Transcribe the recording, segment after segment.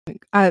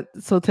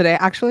So today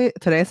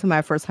is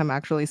my first time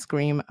actually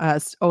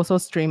also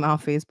stream on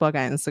Facebook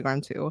and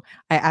Instagram too.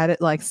 I added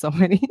like so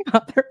many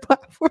other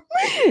platforms.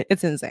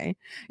 It's insane.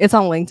 It's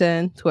on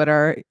LinkedIn,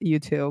 Twitter,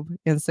 YouTube,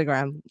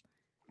 Instagram,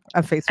 a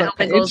I Facebook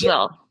hope it goes page.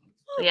 well.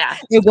 Yeah,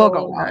 It will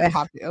go so well. It much.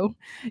 have to.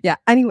 Yeah.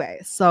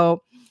 Anyway,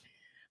 so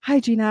hi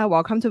Gina,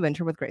 welcome to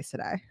Venture with Grace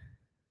today.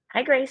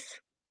 Hi,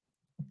 Grace.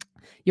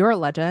 You're a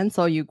legend.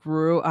 So you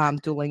grew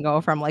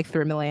Duolingo from like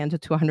 3 million to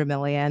 200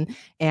 million,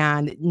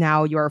 and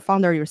now you're a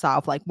founder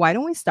yourself. Like, why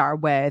don't we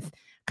start with?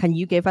 Can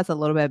you give us a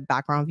little bit of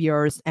background of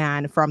yours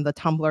and from the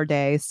Tumblr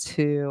days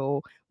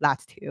to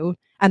Latitude?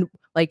 And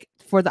like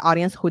for the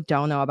audience who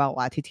don't know about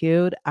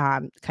Latitude,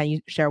 can you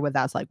share with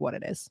us like what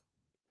it is?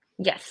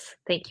 Yes,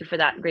 thank you for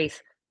that,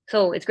 Grace.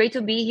 So it's great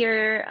to be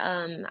here.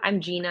 I'm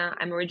Gina.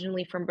 I'm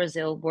originally from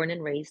Brazil, born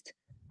and raised.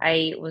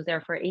 I was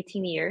there for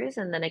 18 years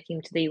and then I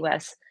came to the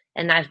US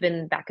and I've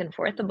been back and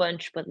forth a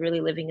bunch, but really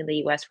living in the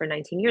US for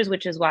 19 years,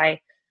 which is why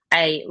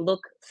I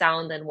look,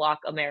 sound, and walk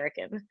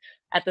American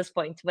at this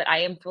point. But I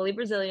am fully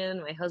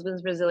Brazilian. My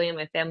husband's Brazilian.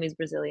 My family's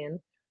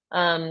Brazilian.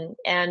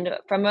 And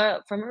from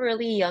a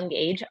really young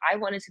age, I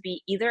wanted to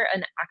be either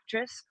an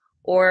actress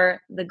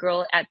or the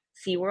girl at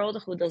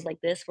SeaWorld who does like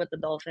this with the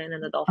dolphin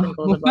and the dolphin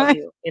goes Oh above my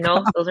you. You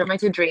know, those are my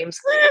two dreams.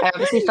 I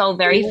obviously fell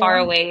very far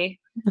God. away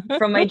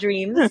from my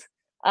dreams.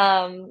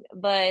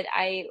 But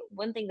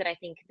one thing that I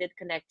think did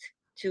connect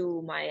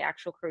to my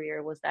actual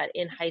career was that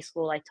in high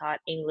school I taught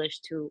English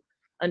to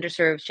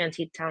underserved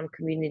Shantytown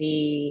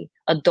community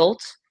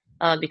adults.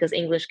 Because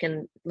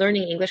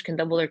learning English can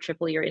double or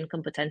triple your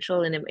income potential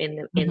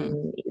Mhm.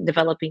 in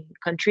developing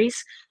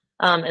countries.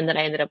 And then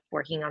I ended up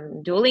working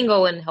on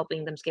Duolingo and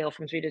helping them scale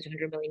from 3 to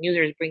 200 million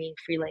users, bringing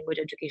free language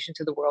education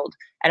to the world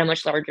at a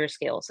much larger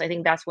scale. So I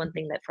think that's one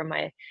thing that from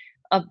my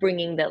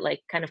upbringing that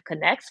like kind of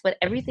connects, but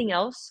everything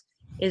else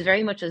is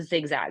very much a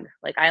zigzag.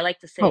 Like I like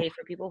to Oh, say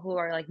for people who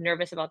are like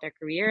nervous about their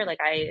career, like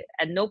I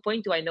at no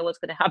point do I know what's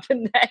going to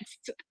happen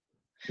next.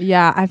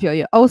 yeah, I feel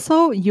you.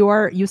 Also,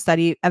 you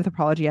study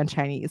anthropology and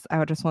Chinese. I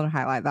would just want to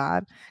highlight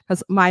that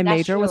because my That's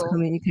major was true.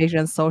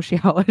 communication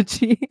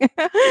sociology.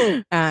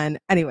 And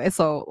anyway,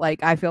 so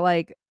like I feel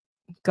like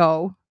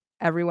go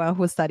everyone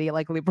who study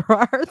like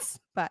liberal arts.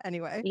 But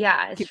anyway,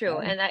 Yeah, it's keep true.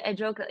 going. And I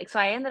joke like so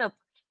I ended up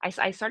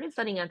I started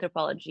studying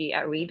anthropology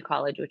at Reed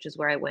College, which is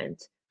where I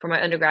went for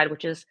my undergrad,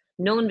 which is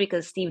known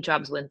because Steve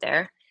Jobs went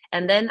there.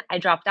 And then I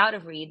dropped out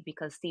of Reed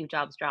because Steve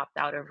Jobs dropped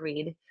out of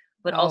Reed,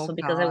 but Oh also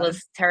because I God.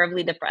 was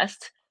terribly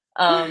depressed.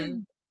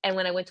 And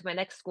when I went to my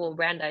next school,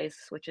 Brandeis,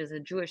 which is a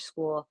Jewish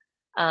school,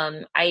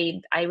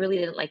 I really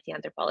didn't like the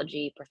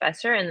anthropology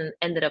professor and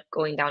ended up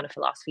going down a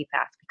philosophy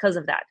path because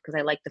of that, because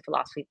I liked the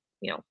philosophy,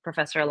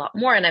 professor a lot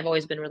more, and I've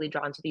always been really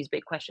drawn to these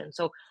big questions.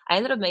 So I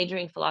ended up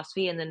majoring in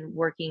philosophy and then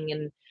working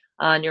in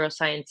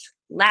neuroscience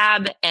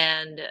lab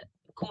and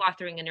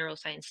co-authoring a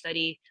neuroscience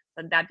study.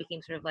 But that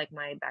became sort of like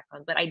my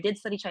background. But I did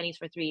study Chinese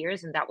for 3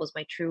 years, and that was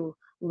my true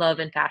love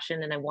and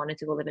passion. And I wanted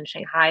to go live in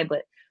Shanghai.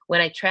 But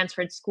when I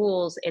transferred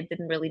schools, it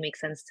didn't really make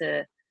sense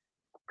to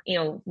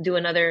do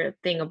another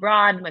thing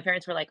abroad. My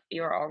parents were like,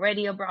 "You're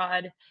already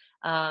abroad."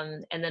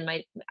 And then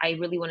I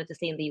really wanted to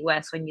stay in the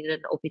US, so I needed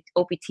an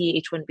OPT,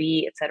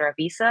 H-1B, etc.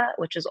 visa,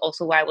 which is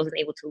also why I wasn't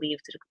able to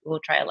leave to go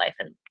try a life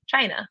in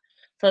China.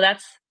 So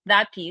that's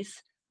that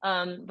piece.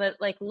 But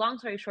like long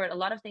story short, a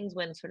lot of things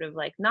went sort of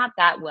like not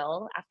that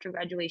well after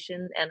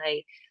graduation, and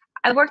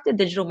I worked in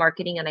digital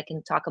marketing, and I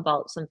can talk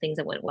about some things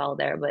that went well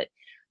there. But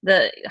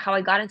the how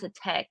I got into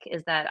tech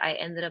is that I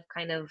ended up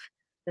kind of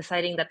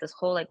deciding that this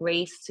whole like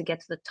race to get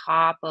to the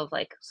top of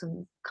like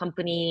some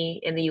company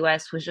in the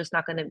US was just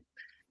not going to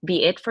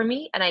be it for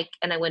me, and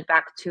I went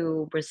back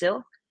to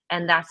Brazil,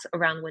 and that's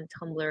around when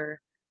Tumblr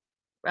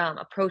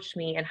approached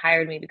me and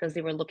hired me because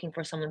they were looking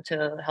for someone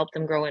to help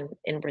them grow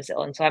in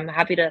Brazil. And so I'm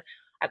happy to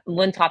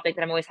one topic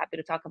that I'm always happy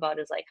to talk about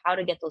is like how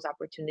to get those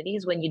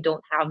opportunities when you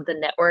don't have the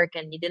network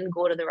and you didn't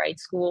go to the right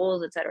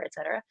schools, et cetera, et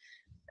cetera.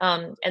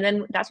 And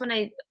then that's when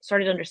I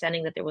started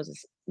understanding that there was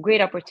this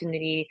great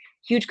opportunity,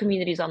 huge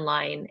communities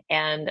online,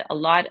 and a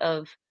lot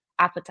of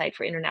appetite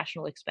for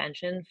international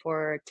expansion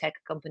for tech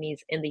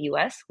companies in the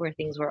US, where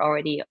things were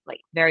already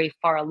like very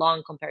far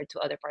along compared to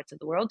other parts of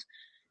the world.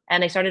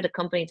 And I started a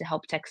company to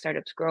help tech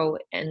startups grow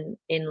in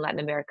Latin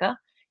America.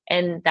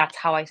 And that's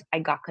how I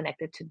got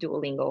connected to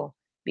Duolingo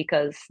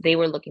because they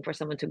were looking for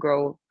someone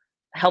to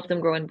help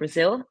them grow in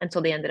Brazil. And so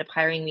they ended up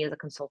hiring me as a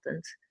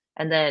consultant.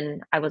 And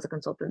then I was a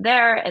consultant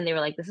there, and they were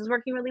like, "This is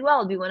working really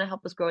well. Do you want to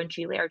help us grow in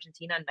Chile,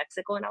 Argentina, and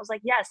Mexico?" And I was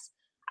like, "Yes."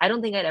 I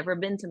don't think I'd ever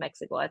been to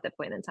Mexico at that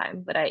point in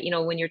time, but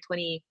when you're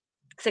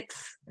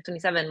 26 or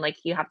 27, like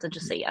you have to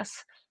just say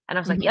yes. And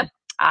I was like, "Yep, Mhm.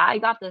 I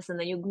got this." And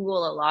then you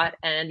Google a lot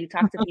and you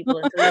talk to people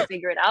until you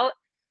figure it out.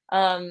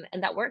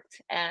 And that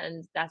worked.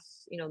 And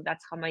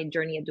that's how my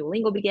journey at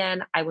Duolingo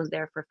began. I was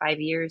there for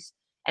 5 years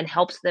and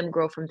helped them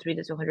grow from 3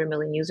 to 200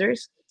 million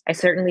users. I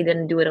certainly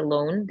didn't do it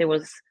alone. There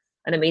was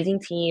an amazing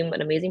team,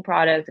 an amazing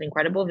product, an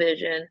incredible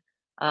vision.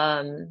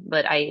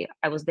 But I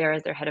was there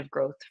as their head of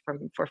growth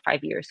for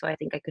 5 years. So I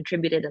think I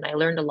contributed and I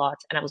learned a lot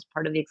and I was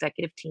part of the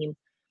executive team.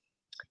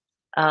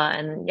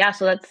 And yeah,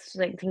 so that's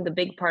like, I think the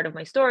big part of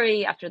my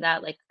story. After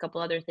that, like a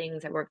couple other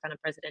things, I worked on a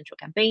presidential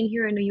campaign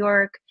here in New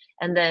York,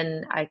 and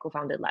then I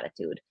co-founded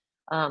Latitude.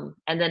 And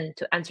then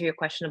to answer your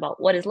question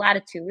about what is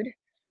Latitude,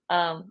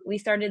 we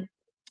started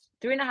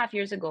 3.5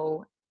 years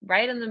ago,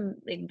 right in the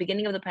like,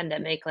 beginning of the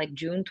pandemic, like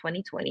June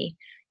 2020.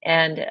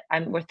 And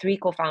we're three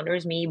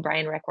co-founders, me,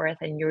 Brian Reckworth,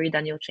 and Yuri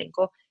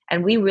Danielchenko.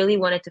 And we really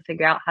wanted to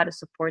figure out how to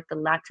support the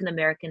Latin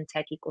American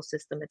tech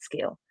ecosystem at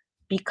scale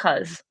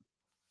because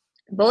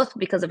both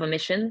because of a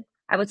mission,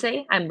 I would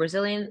say. I'm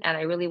Brazilian and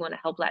I really want to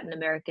help Latin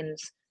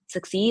Americans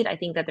succeed. I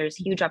think that there's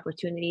huge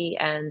opportunity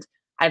and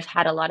I've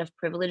had a lot of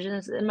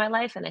privileges in my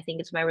life. And I think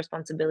it's my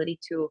responsibility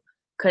to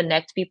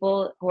connect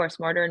people who are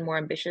smarter and more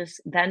ambitious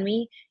than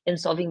me in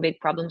solving big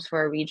problems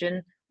for a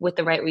region with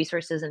the right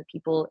resources and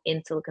people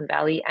in Silicon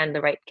Valley and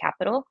the right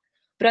capital.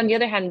 But on the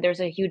other hand,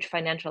 there's a huge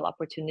financial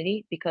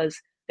opportunity because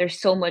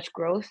there's so much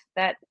growth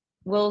that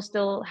will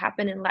still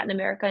happen in Latin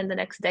America in the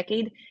next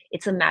decade.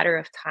 It's a matter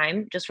of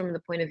time, just from the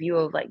point of view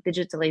of like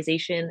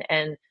digitalization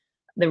and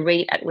the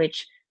rate at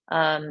which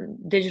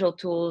digital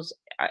tools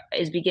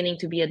is beginning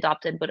to be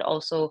adopted, but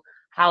also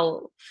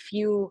how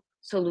few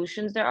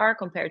solutions there are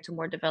compared to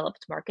more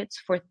developed markets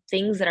for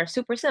things that are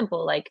super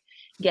simple, like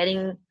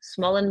getting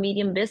small and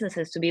medium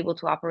businesses to be able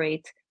to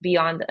operate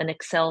beyond an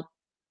Excel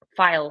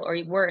file or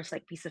worse,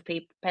 like piece of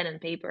paper, pen and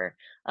paper,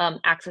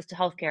 access to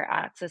healthcare,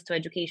 access to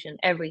education,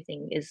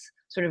 everything is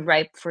sort of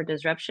ripe for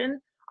disruption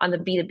on the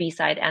B2B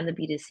side and the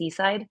B2C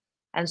side.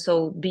 And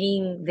so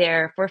being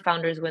there for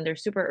founders when they're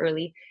super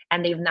early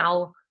and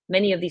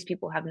many of these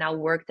people have now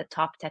worked at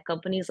top tech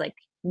companies like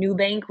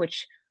Nubank,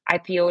 which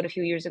IPO'd a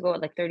few years ago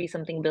at like 30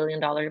 something $billion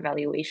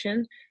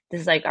valuation.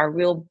 This is like our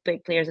real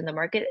big players in the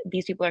market.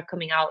 These people are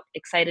coming out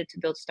excited to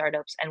build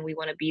startups and we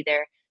want to be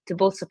there to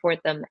both support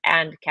them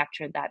and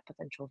capture that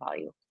potential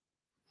value.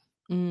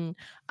 Mm,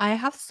 I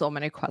have so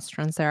many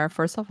questions there.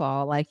 First of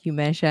all, like you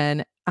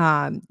mentioned,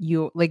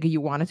 you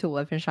wanted to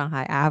live in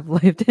Shanghai. I have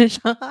lived in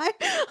Shanghai.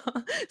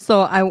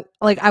 So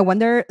I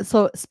wonder,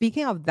 so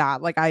speaking of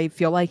that, like I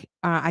feel like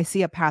I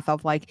see a path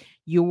of like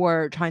you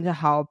were trying to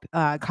help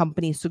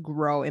companies to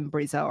grow in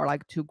Brazil or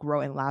like to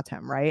grow in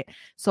LatAm, right?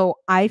 So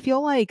I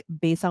feel like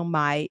based on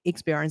my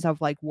experience of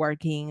like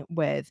working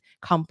with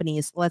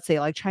companies, let's say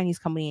like Chinese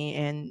company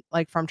and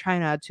like from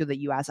China to the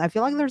US, I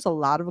feel like there's a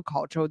lot of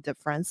cultural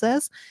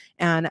differences.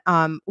 And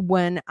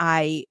when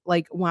I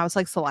was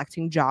like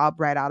selecting job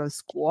right out of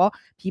school,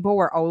 people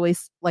were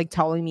always like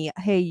telling me,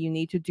 "Hey, you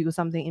need to do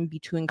something in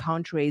between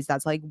countries.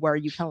 That's like where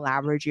you can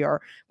leverage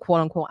your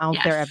quote unquote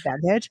unfair Yes,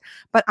 advantage."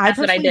 But I that's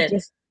what I personally did.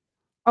 just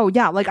Oh,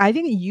 yeah, like, I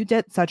think you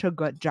did such a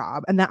good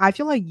job, and then I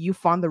feel like you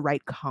found the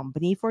right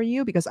company for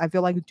you because I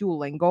feel like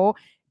Duolingo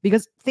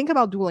because think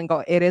about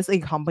Duolingo, it is a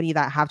company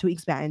that have to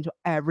expand into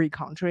every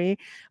country,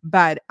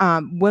 but,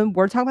 when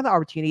we're talking about the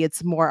opportunity,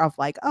 it's more of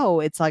like, oh,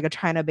 it's like a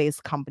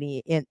China-based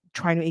company in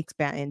trying to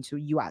expand into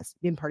US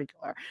in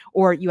particular,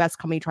 or US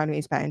company trying to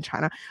expand in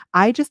China.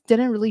 I just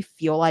didn't really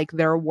feel like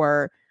there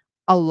were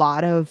a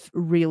lot of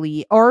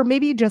really or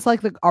maybe just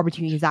like the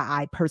opportunities that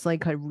I personally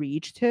could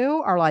reach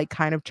to are like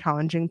kind of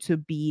challenging to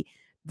be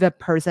the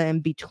person in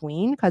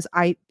between because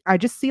I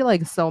just see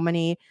like so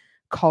many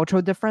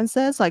cultural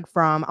differences like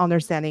from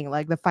understanding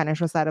like the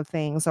financial side of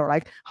things or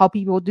like how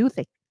people do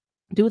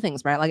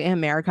things right like in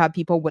America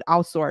people would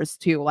outsource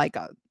to like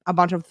a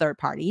bunch of third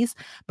parties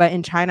but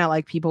in China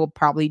like people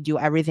probably do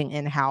everything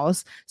in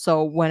house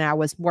so when I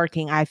was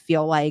working I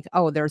feel like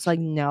oh there's like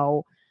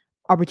no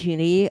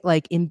opportunity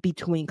like in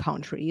between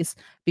countries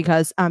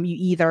because you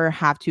either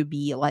have to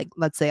be like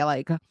let's say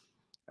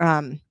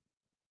um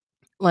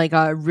like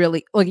a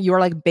really like you're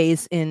like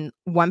based in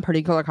one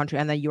particular country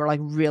and then you're like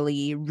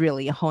really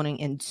really honing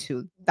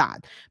into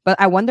that but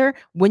I wonder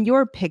when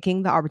you're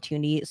picking the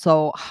opportunity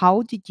so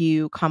how did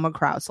you come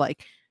across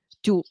like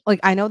do like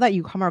I know that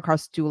you come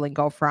across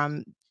Duolingo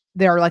from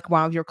they're like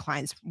one of your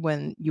clients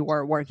when you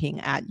were working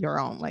at your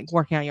own like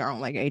working on your own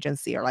like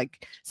agency or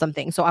like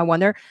something so I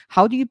wonder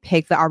how do you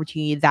pick the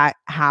opportunity that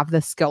have the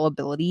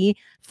scalability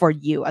for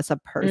you as a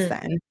Mm,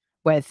 person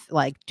with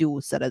like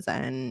dual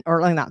citizen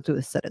or like not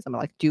dual citizen, but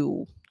like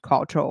dual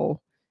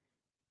cultural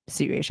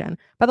situation.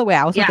 By the way,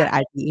 I also did yeah,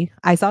 IB.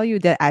 I saw you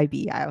did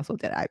IB. I also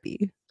did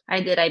IB.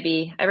 I did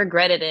IB. I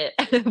regretted it,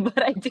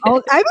 but I Oh,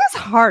 did. IB is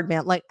hard,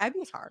 man. Like IB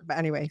is hard. But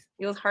anyways,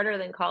 It was harder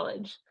than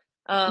college.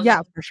 yeah,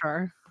 Um, for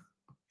sure.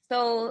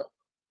 so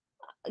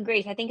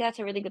Grace, I think that's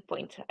a really good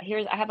point.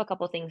 I have a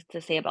couple things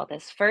to say about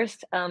this.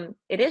 First,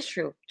 it is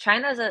true.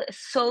 China is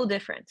so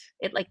different.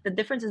 It like the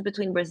differences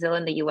between Brazil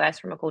and the US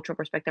from a cultural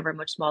perspective are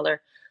much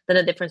smaller than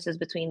the differences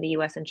between the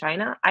US and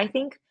China. I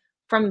think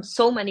from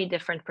so many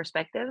different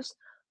perspectives,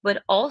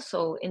 but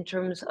also in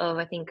terms of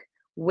I think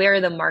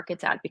where the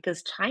market's at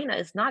because China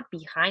is not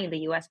behind the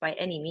US by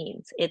any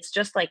means. It's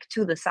just like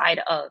to the side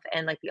of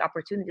and like the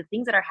opportunity, the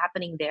things that are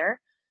happening there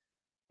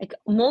like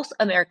most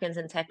Americans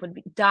in tech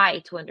die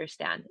to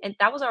understand. And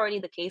that was already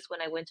the case when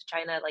I went to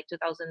China like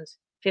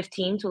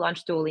 2015 to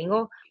launch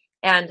Duolingo.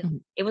 And Mhm.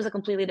 it was a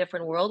completely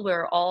different world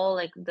where all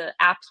like the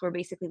apps were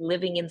basically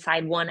living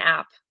inside one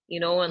app,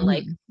 and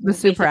like Mhm. The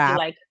super basically app.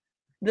 like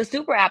the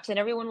super apps, and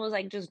everyone was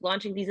like just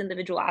launching these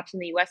individual apps in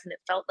the US, and it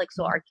felt like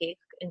so Mhm. archaic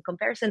in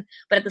comparison.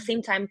 But at the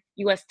same time,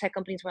 US tech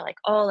companies were like,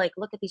 oh, like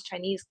look at these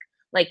Chinese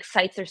like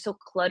sites, they're so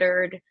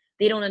cluttered.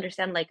 They don't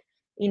understand like,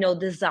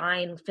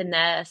 design,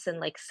 finesse, and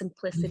like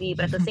simplicity.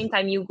 But at the same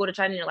time, you go to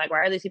China and you're like, why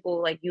are these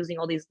people like using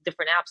all these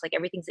different apps? Like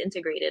everything's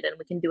integrated and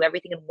we can do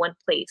everything in one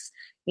place,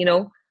 you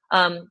know?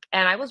 And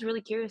I was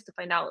really curious to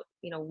find out,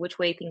 which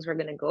way things were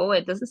going to go.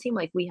 It doesn't seem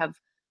like we have,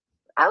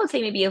 I would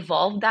say, maybe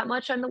evolved that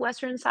much on the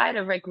Western side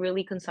of like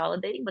really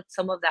consolidating, but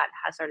some of that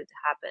has started to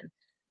happen.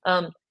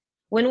 Um,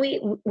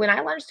 when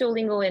I launched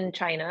Duolingo in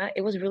China,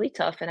 it was really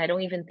tough, and I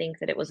don't even think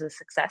that it was a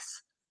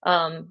success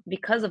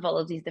because of all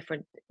of these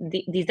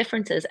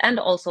differences, and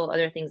also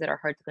other things that are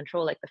hard to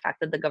control, like the fact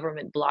that the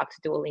government blocked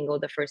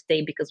Duolingo the first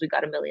day because we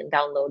got 1 million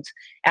downloads,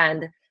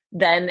 and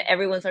then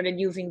everyone started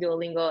using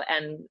Duolingo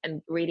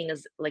and rating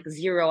us like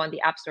 0 on the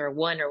App Store,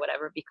 1 or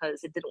whatever,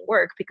 because it didn't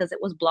work because it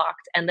was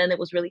blocked, and then it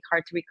was really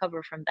hard to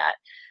recover from that.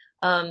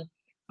 Um,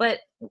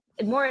 but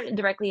more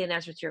directly in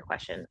answer to your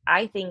question,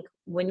 I think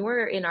when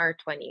we're in our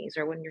 20s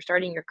or when you're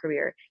starting your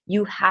career,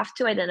 you have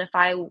to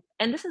identify,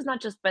 and this is not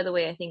just, by the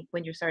way, I think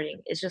when you're starting,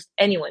 it's just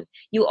anyone.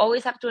 You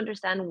always have to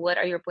understand what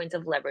are your points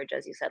of leverage,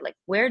 as you said, like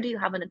where do you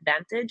have an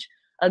advantage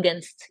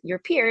against your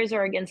peers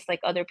or against like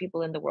other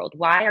people in the world?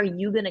 Why are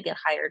you going to get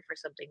hired for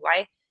something?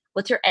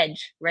 What's your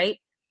edge, right?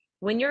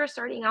 When you're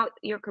starting out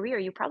your career,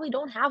 you probably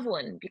don't have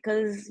one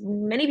because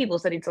many people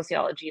studied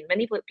sociology and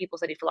many people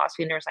studied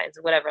philosophy and neuroscience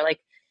and whatever. Like,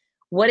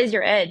 what is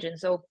your edge? And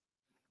so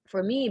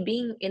for me,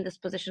 being in this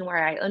position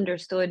where I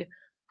understood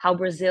how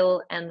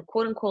Brazil and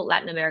quote unquote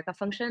Latin America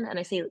function, and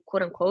I say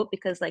quote unquote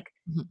because like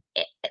Mhm.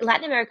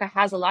 Latin America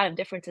has a lot of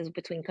differences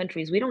between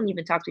countries. We don't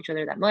even talk to each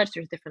other that much.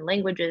 There's different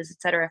languages,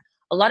 etc.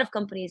 A lot of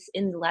companies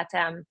in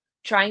LatAm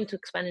trying to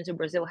expand into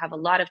Brazil have a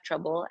lot of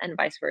trouble, and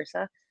vice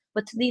versa.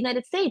 But to the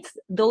United States,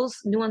 those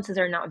nuances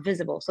are not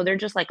visible. So they're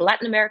just like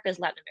Latin America is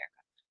Latin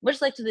America.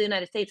 Much like to the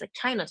United States, like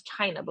China's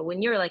China. But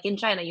when you're like in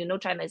China,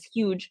 China is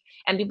huge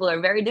and people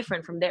are very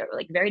different from there,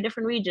 like very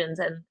different regions.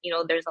 And,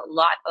 there's a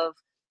lot of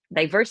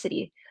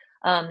diversity.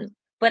 Um,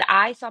 but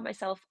I saw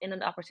myself in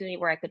an opportunity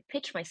where I could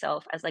pitch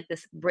myself as like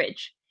this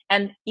bridge.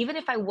 And even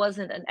if I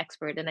wasn't an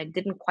expert and I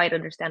didn't quite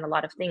understand a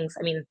lot of things,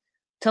 I mean,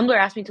 Tumblr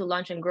asked me to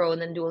launch and grow,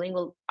 and then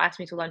Duolingo asked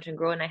me to launch and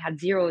grow, and I had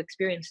zero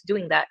experience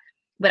doing that.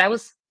 But I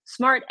was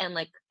smart and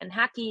like and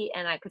hacky,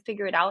 and I could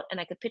figure it out, and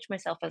I could pitch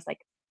myself as like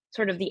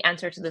sort of the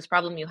answer to this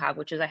problem you have,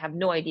 which is I have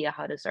no idea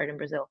how to start in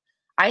Brazil.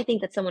 I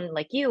think that someone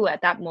like you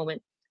at that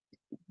moment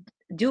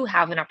do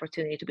have an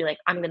opportunity to be like,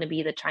 I'm going to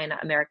be the China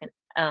American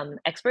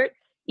expert,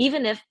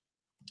 even if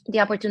the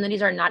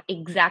opportunities are not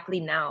exactly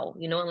now,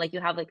 and like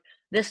you have like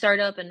this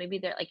startup and maybe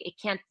they're like it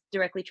can't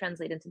directly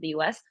translate into the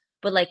US,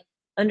 but like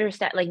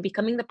understand like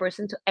becoming the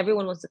person to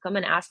everyone wants to come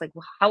and ask like,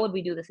 well, how would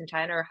we do this in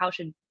China, or how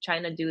should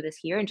China do this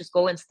here, and just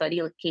go and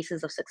study like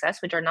cases of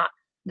success, which are not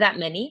that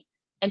many,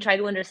 and try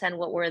to understand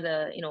what were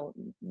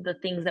the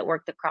things that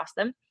worked across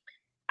them.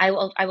 I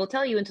will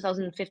tell you, in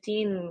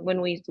 2015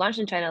 when we launched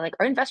in China, like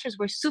our investors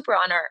were super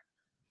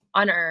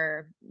on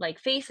our like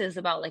faces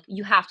about like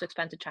you have to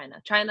expand to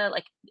China,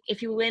 like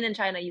if you win in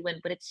China you win,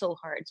 but it's so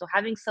hard. So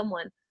having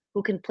someone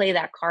who can play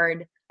that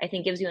card, I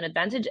think, gives you an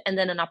advantage, and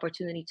then an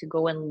opportunity to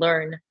go and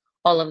learn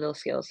all of those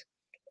skills.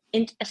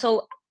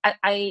 So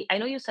I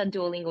know you said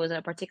Duolingo was in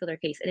a particular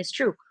case, and it's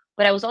true,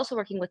 but I was also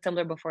working with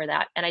Tumblr before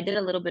that, and I did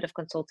a little bit of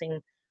consulting,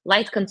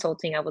 light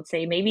consulting, I would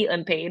say, maybe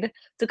unpaid,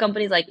 to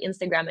companies like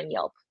Instagram and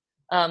Yelp.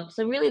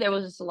 So really there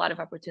was just a lot of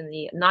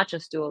opportunity, not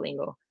just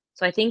Duolingo.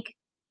 So I think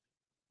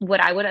what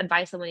I would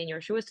advise someone in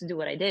your shoe is to do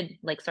what I did,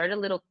 like start a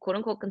little quote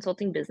unquote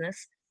consulting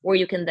business where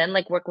you can then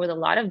like work with a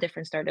lot of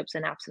different startups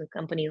and apps and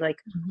companies like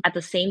Mhm. at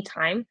the same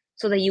time,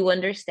 so that you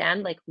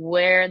understand like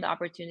where the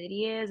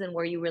opportunity is and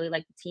where you really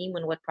like the team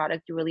and what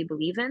product you really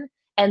believe in.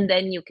 And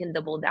then you can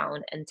double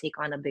down and take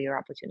on a bigger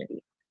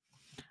opportunity.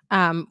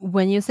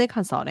 When you say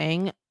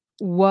consulting,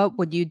 what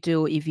would you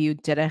do if you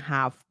didn't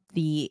have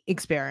the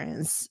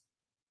experience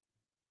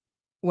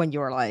when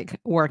you're like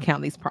working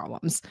on these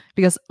problems?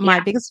 Because my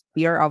Yeah. biggest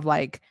fear of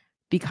like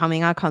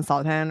becoming a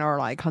consultant or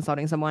like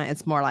consulting someone,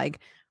 it's more like,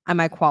 am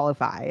I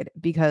qualified?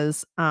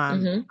 Because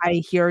Hmm. I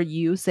hear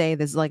you say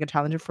this is like a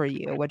challenge for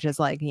you, which is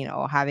like,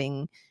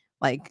 having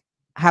like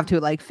have to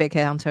like fake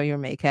it until you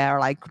make it, or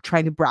like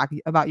trying to brag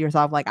about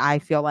yourself. Like I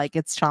feel like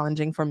it's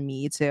challenging for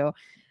me to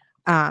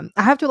I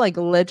have to like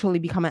literally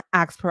become an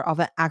expert of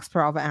an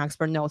expert of an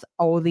expert, knows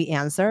all the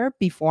answer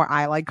before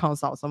I like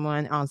consult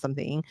someone on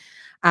something.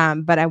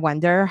 But I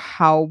wonder,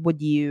 how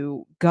would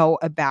you go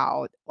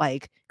about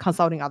like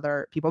consulting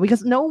other people,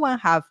 because no one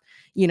have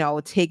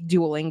take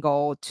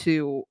Duolingo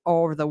to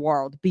all over the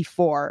world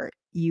before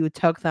you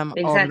took them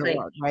all over the Exactly.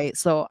 world, right?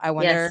 So I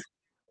wonder, Yes.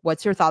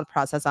 what's your thought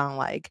process on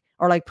like,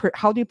 or like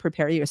how do you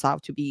prepare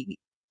yourself to be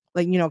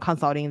like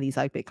consulting these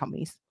like big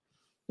companies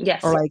or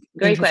Yes. like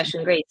Great interesting question.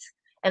 people? Great.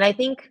 And I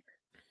think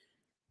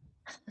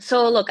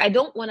So look, I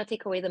don't want to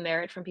take away the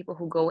merit from people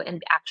who go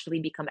and actually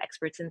become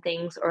experts in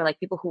things, or like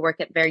people who work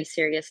at very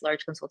serious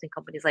large consulting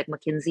companies like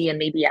McKinsey and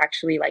maybe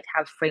actually like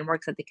have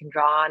frameworks that they can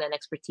draw on and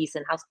expertise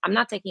in house. I'm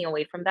not taking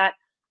away from that.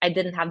 I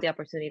didn't have the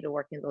opportunity to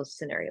work in those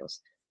scenarios.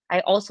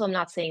 I also am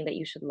not saying that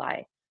you should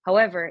lie.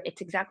 However,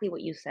 it's exactly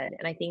what you said.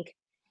 And I think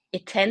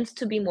it tends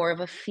to be more of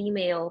a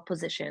female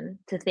position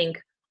to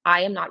think,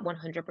 I am not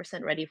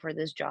 100% ready for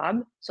this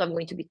job. So I'm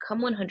going to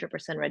become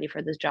 100% ready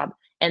for this job.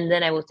 And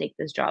then I will take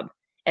this job.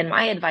 And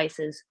my advice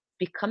is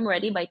become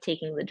ready by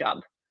taking the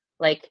job.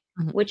 Like,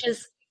 Mhm, which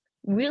is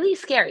really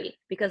scary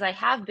because I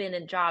have been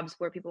in jobs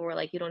where people were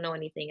like, you don't know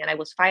anything. And I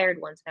was fired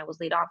once and I was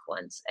laid off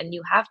once. And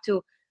you have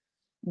to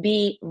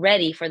be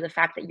ready for the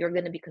fact that you're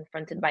going to be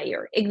confronted by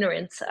your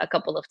ignorance a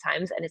couple of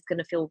times and it's going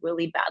to feel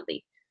really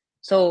badly.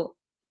 So,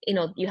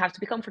 you have to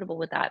be comfortable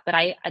with that. But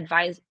I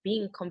advise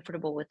being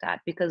comfortable with that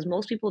because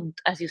most people,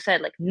 as you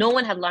said, like no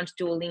one had launched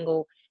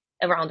Duolingo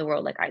around the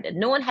world like I did.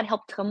 No one had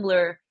helped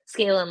Tumblr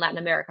scale in Latin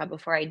America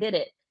before I did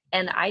it.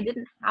 And I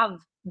didn't have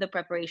the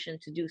preparation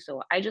to do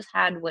so. I just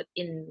had what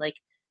in like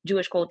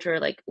Jewish culture,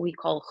 like we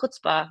call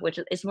chutzpah, which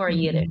is more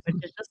Yiddish, which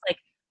mhm, is just like,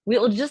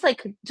 we'll just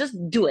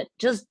do it.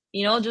 Just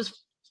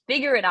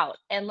figure it out.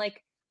 And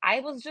like I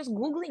was just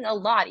Googling a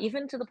lot,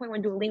 even to the point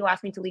when Duolingo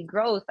asked me to lead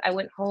growth. I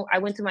went home, I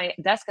went to my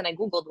desk and I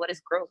Googled what is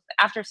growth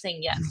after saying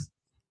yes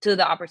to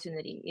the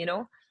opportunity.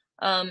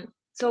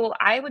 So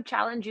I would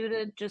challenge you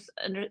to just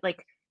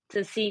like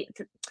to see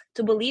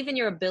to believe in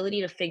your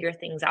ability to figure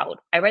things out.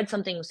 I read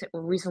something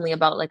recently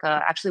about like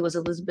actually was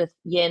Elizabeth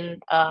Yin,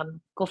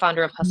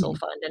 co-founder of Hustle mhm,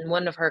 Fund, and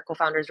one of her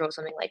co-founders wrote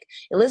something like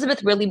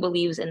Elizabeth really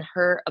believes in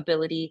her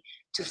ability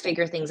to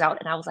figure things out.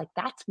 And I was like,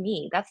 that's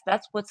me. That's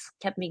what's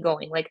kept me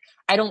going. Like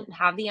I don't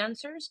have the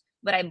answers,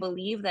 but I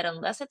believe that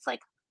unless it's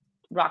like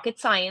rocket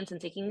science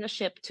and taking a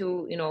ship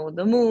to,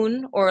 the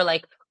moon or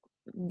like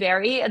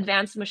very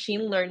advanced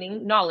machine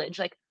learning knowledge,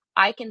 like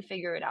I can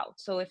figure it out.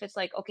 So if it's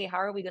like, okay, how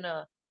are we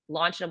gonna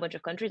launch in a bunch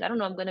of countries? I don't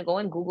know. I'm gonna go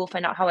and Google,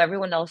 find out how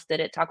everyone else did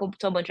it, talk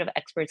to a bunch of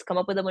experts, come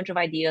up with a bunch of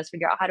ideas,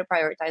 figure out how to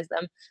prioritize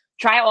them,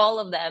 try all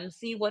of them,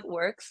 see what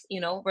works,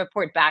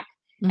 report back.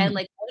 And mhm,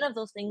 like one of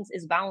those things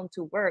is bound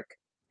to work.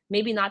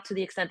 Maybe not to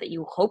the extent that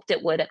you hoped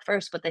it would at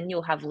first, but then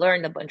you'll have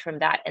learned a bunch from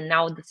that. And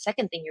now the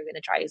second thing you're going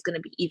to try is going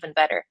to be even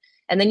better.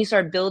 And then you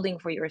start building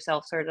for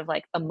yourself sort of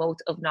like a moat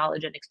of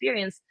knowledge and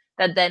experience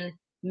that then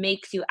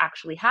makes you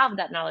actually have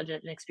that knowledge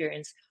and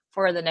experience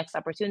for the next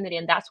opportunity.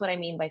 And that's what I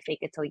mean by fake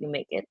it till you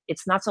make it.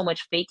 It's not so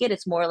much fake it,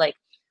 it's more like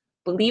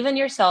believe in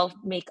yourself,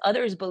 make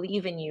others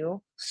believe in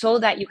you so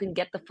that you can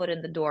get the foot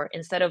in the door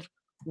instead of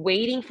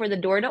waiting for the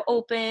door to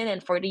open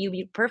and for you to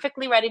be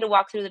perfectly ready to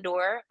walk through the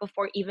door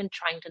before even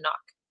trying to knock.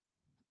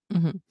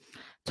 mhm.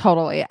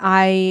 Totally.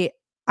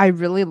 I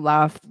really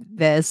love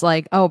this.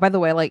 Like, oh, by the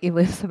way, like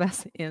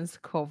Elizabeth In's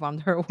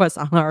co-founder was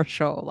on our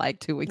show like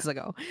 2 weeks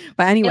ago.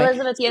 But anyway,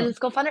 Elizabeth so Yen's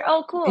co-founder.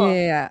 Oh, yeah, cool.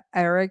 yeah, yeah.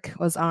 Eric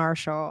was on our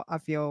show a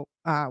few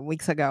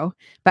weeks ago.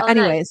 But Oh,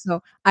 anyway, nice.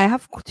 so I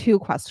have two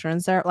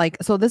questions there. Like,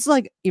 so this is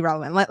like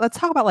irrelevant. Let's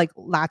talk about like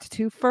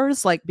Latitude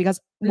first. Like, because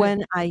Mm,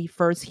 when I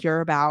first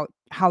hear about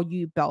how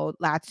you built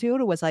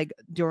Latitude, it was like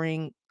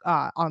during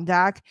on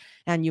deck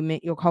and you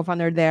met your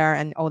co-founder there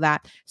and all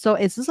that. So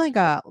is this like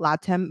a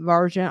LatAm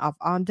version of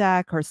on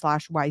deck or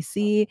slash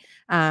YC?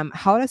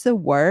 How does it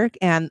work?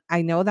 And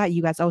I know that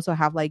you guys also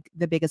have like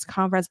the biggest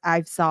conference.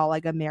 I've saw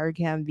like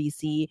American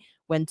VC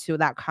went to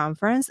that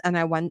conference and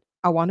I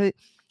wanted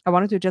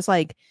to just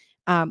like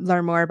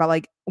learn more about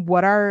like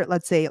what are,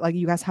 let's say, like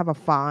you guys have a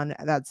fund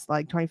that's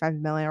like 25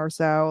 million or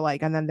so,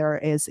 like, and then there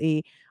is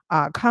a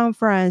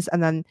conference,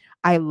 and then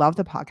I love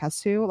the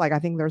podcast too. Like I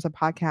think there's a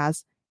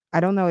podcast. I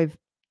don't know if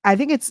I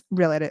think it's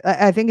related.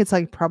 I think it's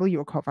like probably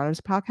your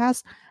co-founder's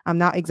podcast. I'm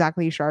not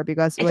exactly sure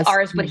because it it's was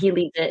ours, but he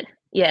leads it.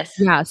 Yes.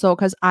 yeah, so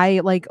because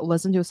I like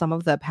listened to some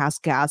of the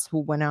past guests who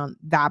went on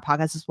that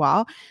podcast as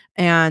well.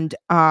 And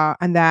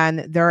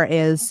then there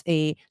is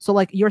a so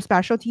like your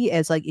specialty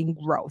is like in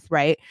growth,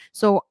 right?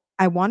 So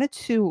I wanted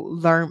to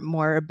learn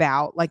more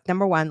about like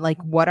number one,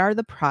 like what are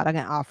the product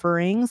and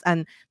offerings?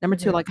 And number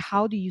two, Hmm. like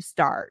how do you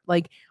start?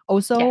 Like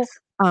also Yes.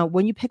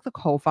 when you pick the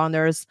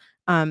co-founders,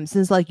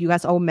 since like you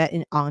guys all met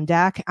in on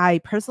deck, I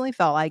personally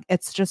felt like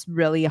it's just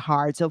really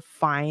hard to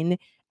find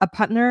a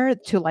partner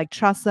to like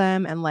trust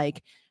them and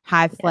like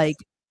have Yes. like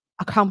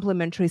a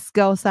complementary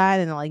skill set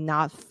and like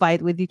not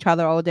fight with each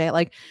other all day,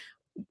 like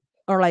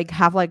or like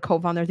have like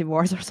co-founder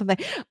divorce or something.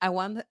 I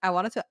wanted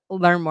to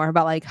learn more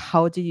about like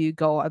how do you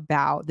go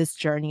about this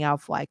journey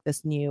of like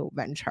this new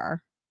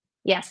venture.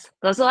 Yes.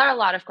 Those are a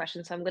lot of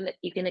questions. So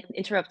you can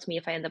interrupt me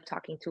if I end up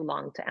talking too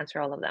long to answer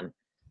all of them.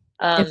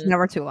 It's Um,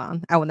 never too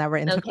long. I will never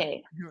interrupt.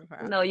 okay.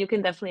 No, you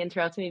can definitely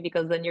interrupt me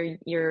because then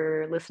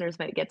your listeners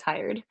might get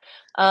tired.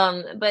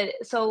 But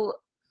so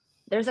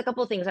there's a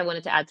couple of things I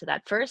wanted to add to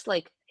that. First,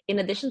 like in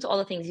addition to all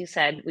the things you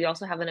said, we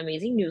also have an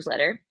amazing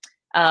newsletter,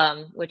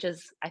 which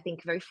is I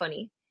think very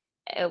funny,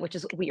 which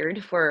is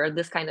weird for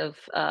this kind of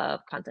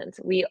content.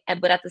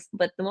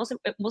 But the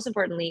most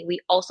importantly, we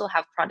also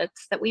have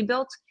products that we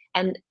built,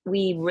 and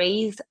we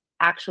raised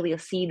actually a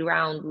seed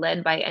round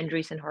led by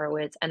Andreessen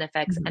Horowitz,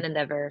 NFX, Mhm. and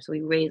Endeavor. So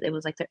we raised, it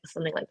was like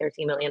something like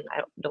 13 million.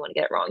 I don't want to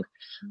get it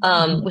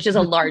wrong, which is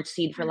a large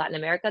seed for Latin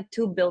America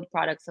to build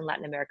products in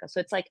Latin America. So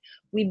it's like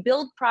we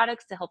build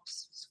products to help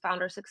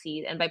founders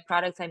succeed. And by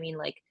products, I mean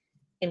like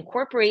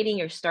incorporating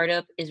your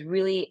startup is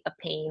really a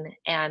pain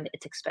and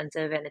it's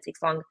expensive and it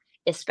takes long,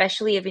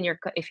 especially if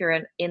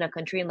you're in a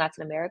country in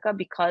Latin America,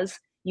 because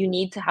you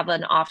need to have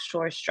an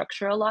offshore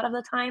structure a lot of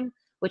the time,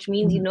 which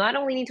means you Mhm. not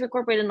only need to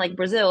incorporate in like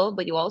Brazil,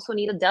 but you also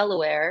need a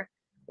Delaware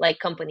like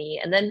company.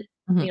 And then,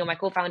 Mhm. my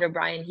co-founder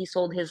Brian, he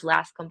sold his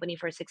last company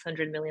for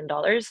 $600 million,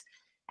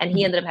 and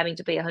he Mhm. ended up having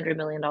to pay $100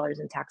 million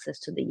in taxes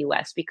to the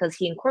US because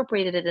he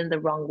incorporated it in the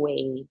wrong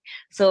way.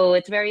 So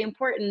it's very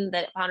important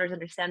that founders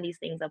understand these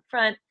things up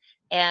front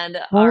and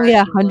Only are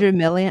a able. 100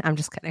 million? I'm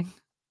just kidding. That's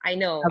I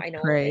know,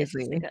 it's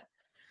just like crazy.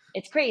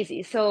 it's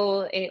crazy.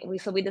 So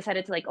we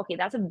decided to like, okay,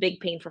 that's a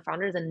big pain for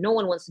founders, and no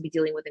one wants to be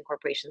dealing with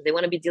incorporations. They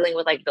want to be dealing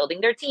with like building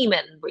their team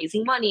and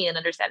raising money and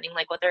understanding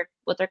like what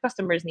their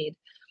customers need.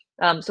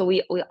 So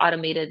we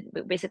automated,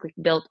 basically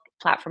built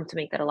a platform to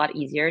make that a lot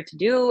easier to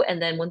do.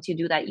 And then once you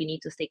do that, you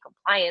need to stay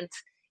compliant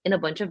in a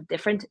bunch of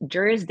different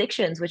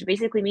jurisdictions, which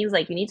basically means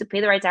like you need to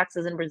pay the right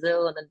taxes in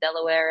Brazil and then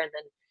Delaware and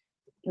then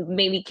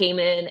maybe came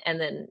in, and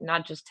then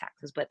not just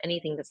taxes, but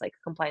anything that's like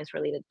compliance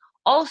related.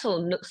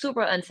 Also,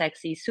 super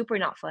unsexy, super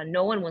not fun.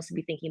 No one wants to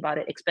be thinking about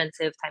it,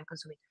 expensive, time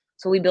consuming.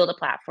 So we build a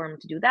platform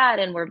to do that.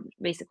 And we're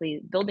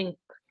basically building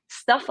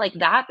stuff like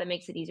that that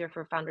makes it easier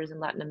for founders in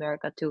Latin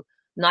America to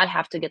not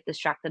have to get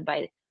distracted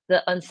by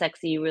the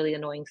unsexy, really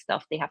annoying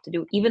stuff they have to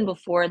do even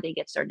before they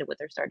get started with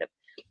their startup.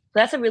 So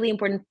that's a really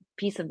important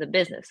piece of the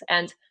business.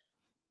 And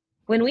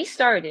when we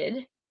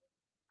started,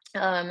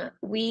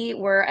 we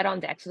were at On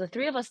Deck. So the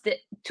three of us did,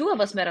 two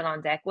of us met at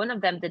On Deck. One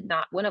of us did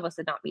not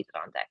meet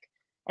at On Deck.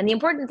 And the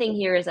important thing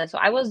here is that, so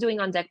I was doing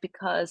On Deck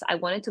because I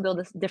wanted to build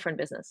this different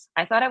business.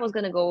 I thought I was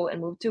going to go and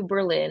move to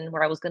Berlin,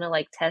 where I was going to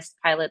like test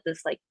pilot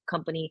this like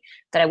company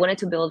that I wanted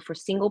to build for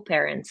single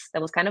parents.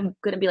 That was kind of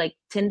going to be like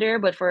Tinder,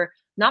 but for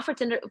not for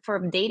Tinder, for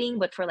dating,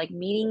 but for like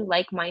meeting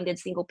like-minded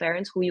single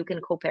parents who you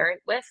can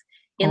co-parent with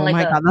in Oh like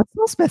my a god, that's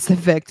so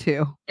specific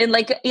too. and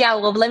like, yeah,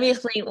 well, let me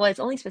explain. Well, it's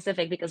only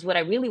specific because what I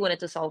really wanted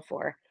to solve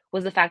for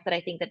was the fact that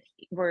I think that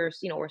we're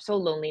so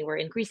lonely. We're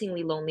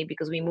increasingly lonely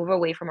because we move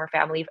away from our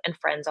family and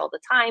friends all the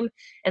time.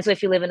 And so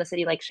if you live in a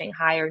city like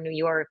Shanghai or New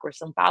York or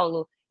São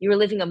Paulo, you're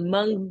living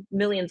among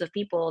millions of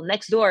people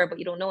next door, but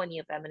you don't know any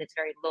of them, and it's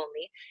very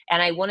lonely.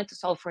 And I wanted to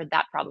solve for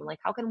that problem. Like,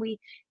 how can we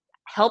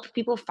help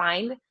people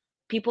find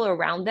people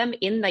around them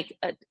in like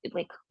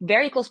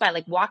very close by,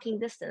 like walking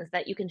distance,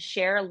 that you can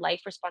share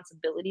life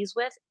responsibilities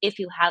with if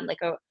you had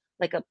like a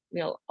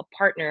a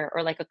partner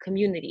or like a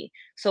community.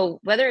 So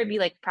whether it be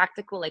like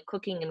practical like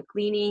cooking and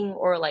cleaning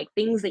or like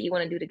things that you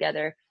want to do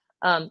together.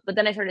 But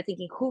then I started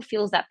thinking, who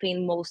feels that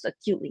pain most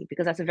acutely,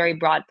 because that's a very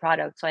broad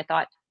product. So I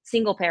thought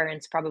single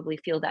parents probably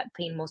feel that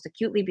pain most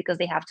acutely because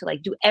they have to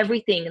like do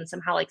everything and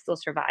somehow like still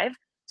survive.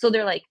 So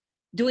they're like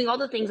doing all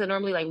the things that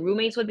normally like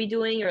roommates would be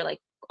doing, or like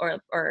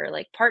or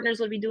like partners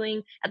would be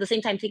doing, at the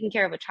same time taking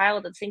care of a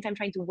child, at the same time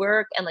trying to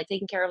work and like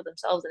taking care of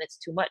themselves, and it's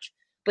too much.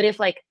 But if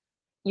like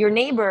your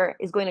neighbor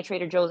is going to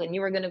Trader Joe's and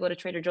you were going to go to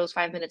Trader Joe's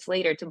 5 minutes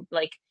later to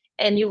like,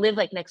 and you live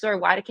like next door,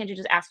 why can't you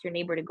just ask your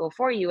neighbor to go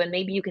for you, and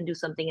maybe you can do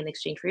something in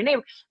exchange for your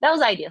neighbor? That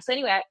was the idea. So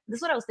anyway, this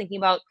is what I was thinking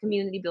about: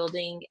 community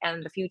building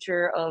and the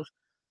future of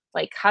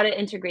like how to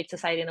integrate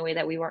society in a way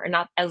that we were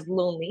not as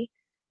lonely.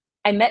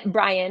 I met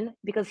Brian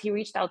because he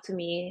reached out to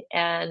me,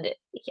 and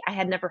I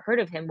had never heard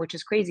of him, which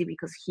is crazy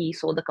because he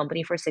sold the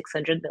company for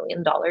 $600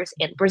 million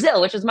in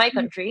Brazil, which is my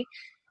country.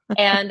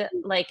 And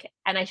like,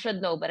 and I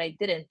should know, but I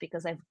didn't,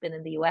 because I've been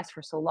in the US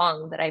for so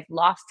long that I've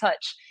lost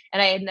touch,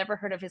 and I had never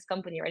heard of his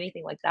company or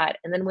anything like that.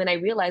 And then when I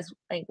realized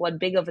like what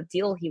big of a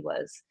deal he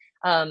was,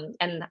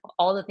 and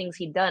all the things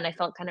he'd done, I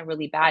felt kind of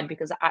really bad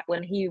because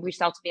when he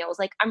reached out to me, I was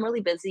like, I'm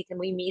really busy. Can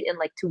we meet in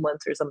like 2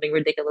 months or something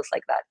ridiculous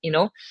like that, you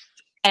know?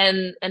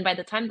 And by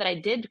the time that I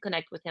did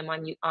connect with him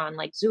on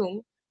like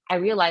Zoom, I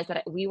realized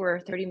that we were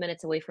 30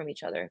 minutes away from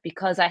each other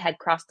because I had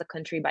crossed the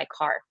country by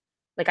car.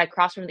 Like I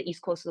crossed from the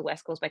East Coast to the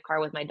West Coast by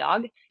car with my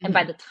dog. And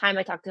by Mhm. the time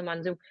I talked to him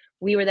on Zoom,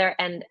 we were there.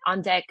 And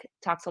On Deck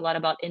talks a lot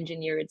about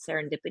engineered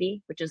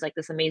serendipity, which is like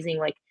this amazing,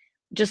 like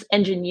just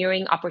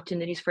engineering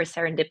opportunities for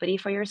serendipity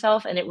for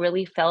yourself. And it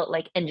really felt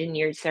like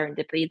engineered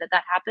serendipity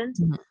that happened.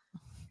 Mhm.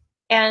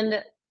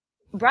 And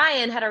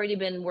Brian had already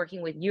been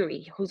working with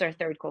Yuri, who's our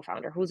third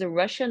co-founder, who's a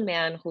Russian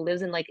man who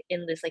lives in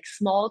this like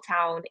small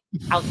town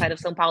outside of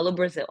São Paulo,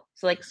 Brazil.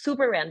 So like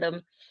super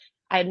random.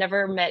 I had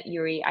never met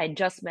Yuri. I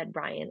just met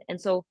Brian. And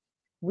so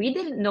we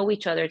didn't know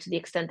each other to the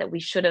extent that we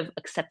should have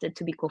accepted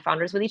to be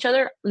co-founders with each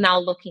other. Now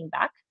looking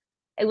back,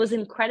 it was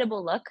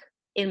incredible luck,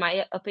 in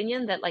my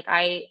opinion, that like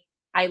I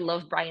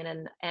love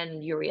Brian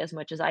and Yuri as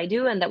much as I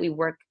do, and that we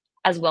work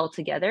as well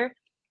together.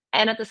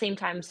 And at the same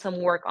time,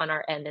 some work on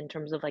our end in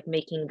terms of like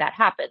making that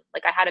happen.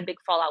 Like I had a big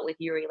fallout with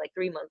Yuri like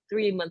 3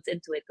 months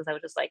into it, because I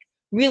was just like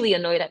really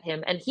annoyed at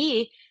him. And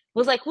he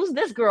was like, who's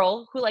this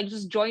girl who like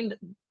just joined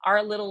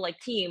our little like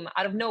team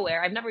out of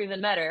nowhere? I've never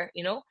even met her,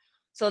 you know?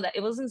 So that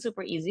it wasn't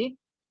super easy.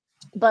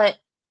 But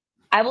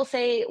I will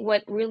say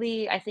what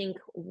really I think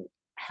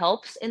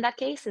helps in that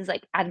case is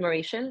like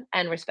admiration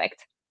and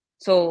respect.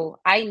 So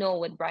I know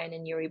what Brian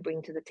and Yuri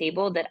bring to the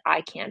table that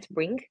I can't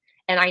bring.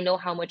 And I know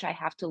how much I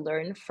have to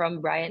learn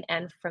from Brian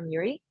and from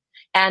Yuri.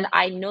 And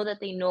I know that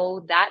they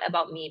know that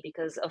about me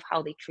because of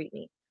how they treat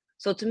me.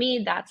 So to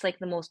me, that's like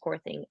the most core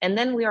thing. And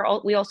then we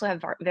also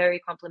have very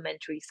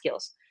complementary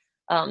skills.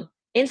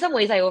 In some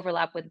ways, I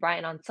overlap with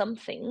Brian on some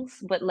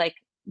things, but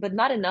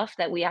not enough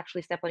that we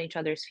actually step on each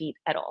other's feet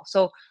at all.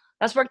 So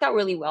that's worked out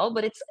really well,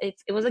 but it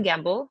was a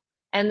gamble.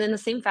 And in the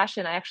same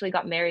fashion, I actually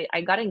got married.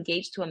 I got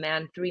engaged to a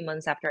man 3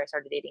 months after I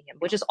started dating him,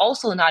 which is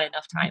also not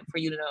enough time for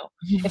you to know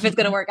if it's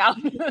gonna work out.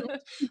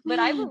 But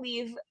I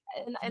believe,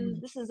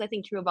 and this is I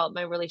think true about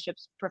my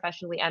relationships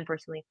professionally and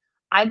personally.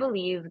 I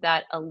believe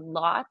that a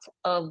lot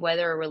of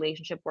whether a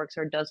relationship works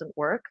or doesn't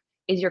work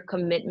is your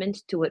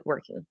commitment to it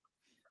working.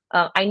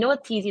 I know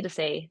it's easy to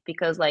say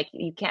because like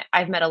you can't.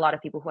 I've met a lot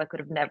of people who I could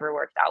have never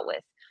worked out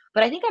with,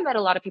 but I think I met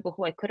a lot of people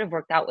who I could have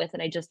worked out with,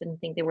 and I just didn't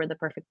think they were the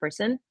perfect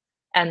person.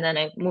 And then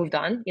I moved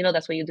on. You know,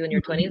 that's what you do in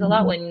your 20s a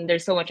lot when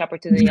there's so much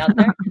opportunity out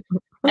there.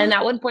 And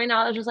at one point,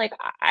 I was just like,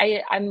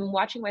 I'm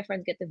watching my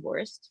friends get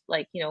divorced.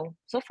 Like,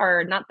 so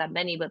far not that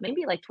many, but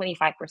maybe like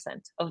 25%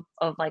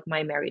 of like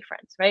my married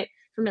friends, right?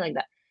 Something like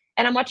that.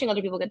 And I'm watching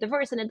other people get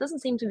divorced, and it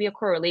doesn't seem to be a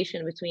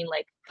correlation between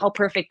like how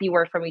perfect you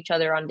were from each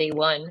other on day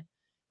one,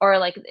 or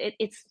like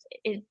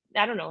it.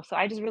 I don't know. So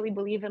I just really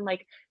believe in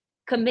like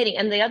committing.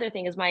 And the other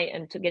thing is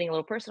and to getting a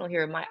little personal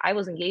here, I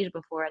was engaged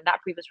before, and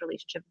that previous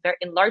relationship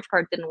in large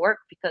part didn't work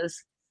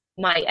because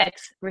my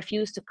ex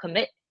refused to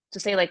commit to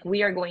say like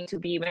we are going to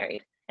be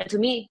married. And to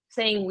me,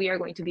 saying we are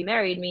going to be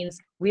married means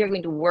we are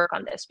going to work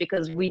on this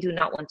because we do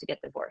not want to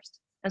get divorced.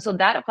 And so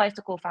that applies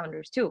to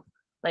co-founders too.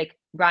 Like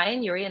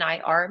Brian, Yuri, and I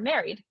are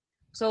married.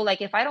 So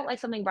like if I don't like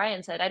something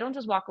Brian said, I don't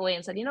just walk away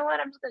and say, you know what,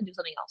 I'm just gonna do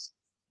something else.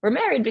 We're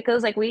married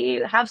because like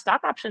we have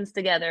stock options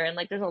together, and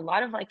like there's a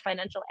lot of like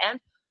financial and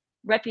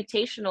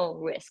reputational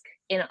risk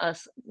in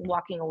us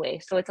walking away.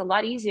 So it's a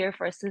lot easier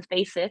for us to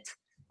face it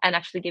and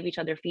actually give each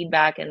other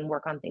feedback and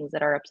work on things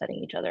that are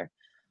upsetting each other.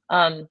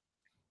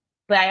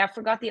 But I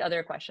forgot the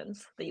other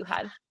questions that you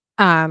had.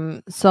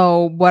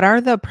 So what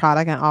are the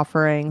product and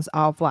offerings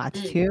of Mm.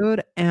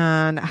 Latitud,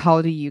 and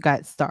how do you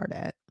get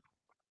started?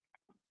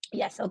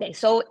 Yes. Okay.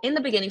 So in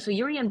the beginning, so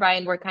Yuri and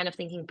Brian were kind of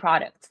thinking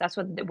products. That's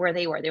where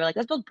they were. They were like,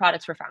 let's build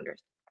products for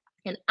founders.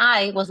 And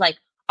I was like,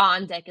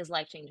 on deck is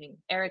life changing.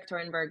 Eric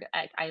Thornburg,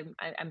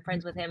 I'm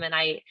friends with him, and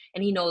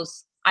he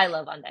knows I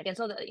love on deck. And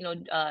so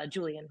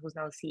Julian, who's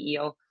now the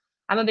CEO,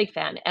 I'm a big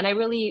fan. And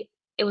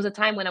it was a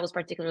time when I was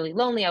particularly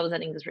lonely. I was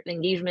at this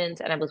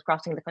engagement, and I was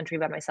crossing the country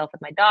by myself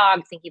with my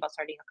dog, thinking about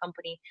starting a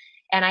company.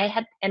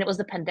 And it was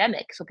the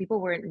pandemic, so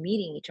people weren't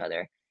meeting each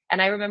other.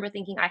 And I remember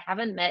thinking, I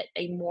haven't met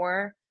a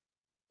more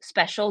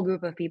special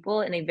group of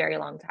people in a very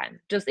long time.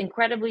 Just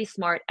incredibly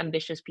smart,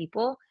 ambitious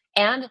people.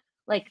 And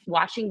like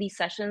watching these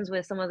sessions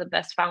with some of the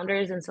best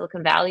founders in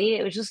Silicon Valley,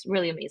 it was just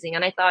really amazing.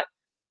 And I thought,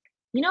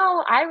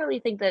 I really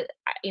think that,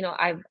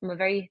 I'm a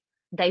very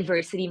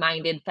diversity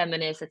minded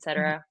feminist,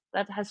 etc.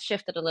 That has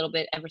shifted a little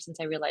bit ever since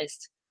I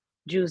realized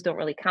Jews don't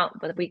really count,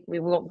 but we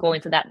won't go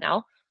into that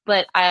now.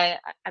 But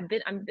I'm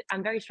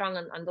very strong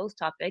on those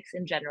topics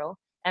in general.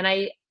 And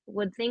I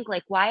would think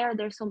like, why are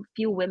there so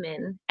few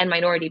women and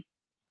minority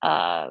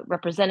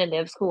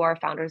representatives who are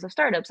founders of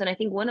startups? And I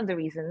think one of the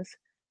reasons,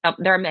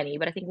 there are many,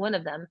 but I think one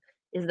of them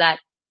is that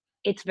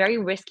it's very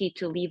risky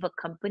to leave a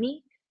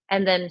company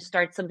and then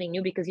start something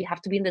new because you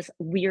have to be in this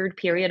weird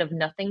period of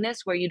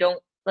nothingness where you don't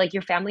like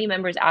your family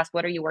members ask,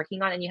 what are you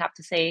working on? And you have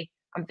to say,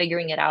 I'm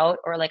figuring it out,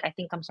 or like, I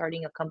think I'm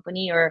starting a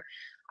company, or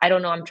I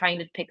don't know, I'm trying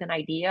to pick an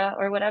idea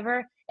or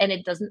whatever. And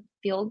it doesn't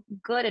feel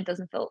good. It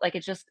doesn't feel like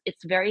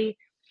it's very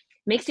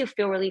makes you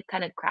feel really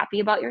kind of crappy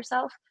about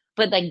yourself.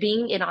 But like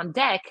being in on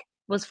deck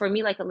was for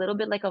me like a little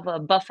bit like of a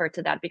buffer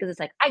to that because it's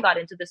like I got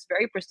into this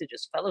very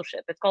prestigious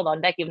fellowship. It's called On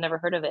Deck. You've never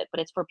heard of it,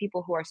 but it's for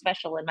people who are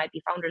special and might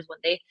be founders one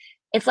day.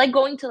 It's like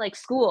going to like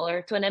school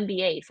or to an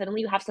MBA.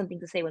 Suddenly you have something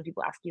to say when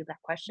people ask you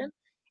that question.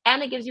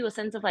 And it gives you a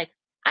sense of like,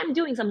 I'm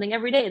doing something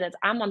every day that's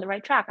I'm on the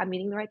right track. I'm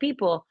meeting the right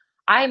people.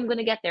 I'm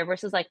gonna get there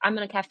versus like I'm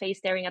in a cafe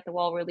staring at the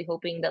wall, really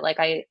hoping that like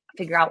I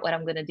figure out what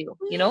I'm gonna do,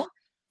 you know?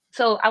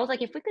 So I was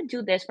like, if we could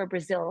do this for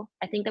Brazil,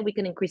 I think that we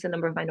can increase the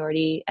number of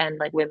minority and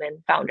like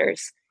women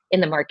founders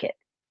in the market.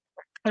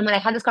 And when I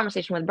had this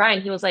conversation with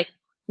Brian, he was like,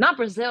 not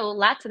Brazil,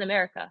 Latin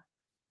America.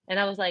 And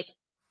I was like,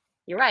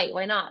 you're right.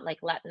 Why not? Like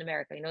Latin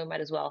America, we might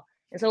as well.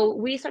 And so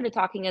we started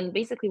talking, and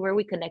basically where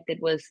we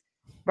connected was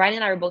Brian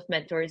and I were both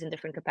mentors in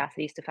different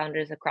capacities to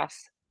founders across,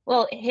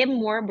 well, him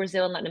more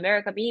Brazil and Latin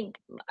America, me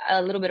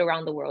a little bit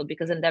around the world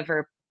because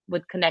Endeavor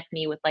would connect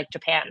me with like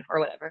Japan or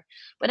whatever.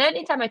 But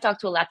anytime I talk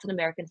to a Latin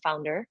American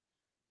founder,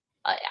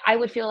 I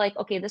would feel like,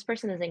 okay, this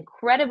person is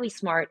incredibly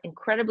smart,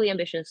 incredibly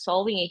ambitious,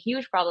 solving a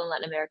huge problem in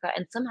Latin America,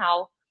 and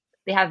somehow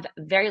they have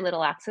very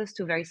little access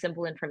to very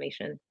simple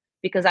information.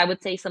 Because I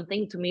would say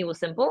something to me was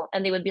simple,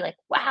 and they would be like,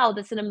 wow,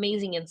 that's an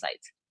amazing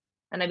insight.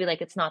 And I'd be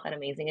like, it's not that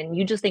amazing. And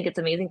you just think it's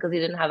amazing because you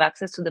didn't have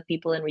access to the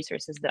people and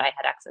resources that I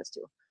had access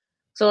to.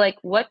 So like,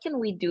 what can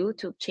we do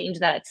to change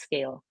that at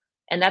scale?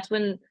 And that's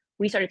when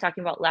we started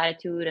talking about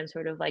Latitude and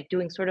sort of like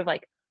doing sort of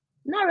like,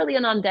 not really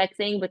an on deck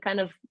thing, but kind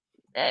of,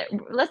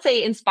 let's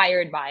say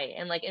inspired by,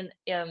 and like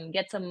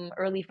get some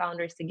early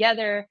founders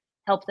together,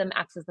 help them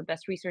access the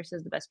best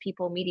resources, the best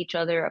people, meet each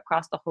other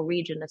across the whole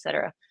region,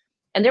 etc.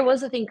 And there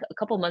was, I think, a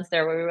couple months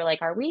there where we were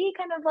like, are we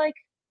kind of like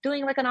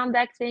doing like an on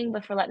deck thing,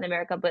 but for Latin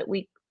America? But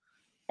we,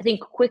 I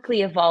think,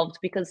 quickly evolved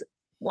because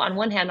on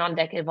one hand, on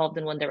deck evolved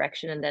in one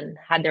direction and then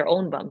had their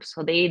own bumps.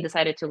 So they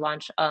decided to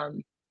launch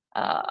on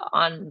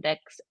deck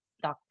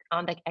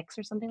on deck X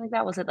or something like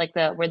that. Was it like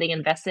the where they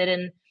invested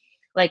in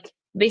like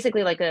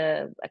basically like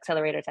a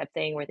accelerator type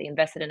thing where they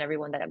invested in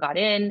everyone that got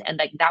in, and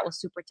like that was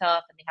super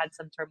tough and they had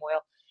some turmoil.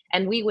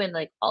 And we went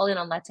like all in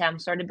on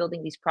LatAm, started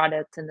building these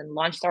products, and then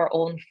launched our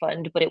own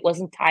fund, but it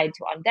wasn't tied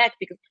to on deck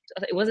because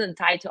it wasn't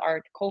tied to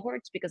our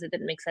cohorts because it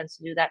didn't make sense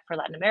to do that for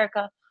Latin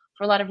America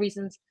for a lot of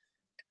reasons.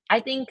 I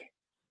think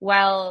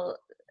while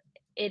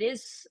it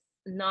is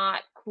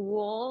not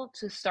cool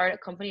to start a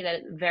company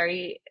that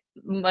very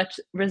much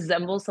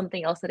resembles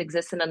something else that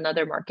exists in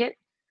another market,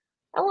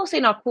 I won't say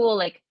not cool.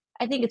 Like,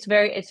 I think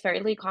it's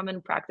fairly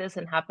common practice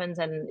and happens.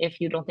 And if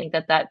you don't think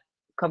that that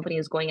company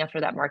is going after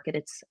that market,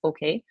 it's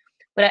okay.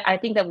 But I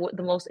think that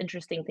the most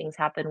interesting things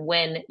happen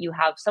when you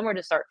have somewhere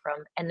to start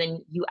from, and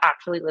then you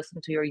actually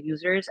listen to your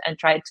users and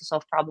try to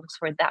solve problems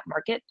for that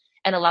market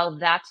and allow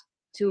that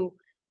to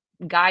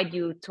guide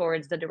you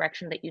towards the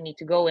direction that you need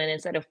to go in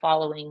instead of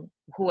following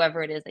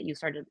whoever it is that you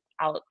started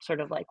out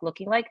sort of like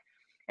looking like.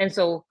 And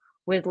so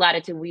with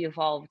Latitude, we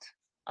evolved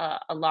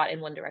a lot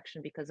in one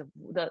direction because of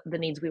the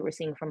needs we were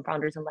seeing from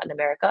founders in Latin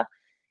America.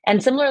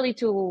 And similarly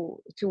to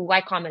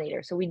Y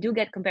Combinator. So we do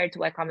get compared to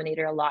Y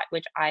Combinator a lot,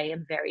 which I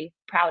am very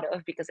proud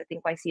of because I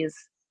think YC is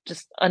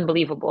just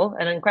unbelievable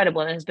and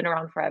incredible and has been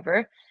around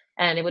forever.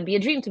 And it would be a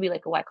dream to be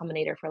like a Y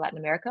Combinator for Latin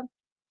America.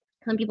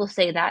 Some people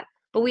say that,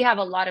 but we have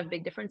a lot of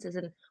big differences.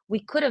 And we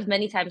could have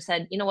many times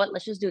said, you know what,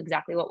 let's just do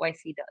exactly what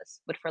YC does,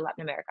 but for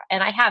Latin America.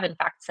 And I have, in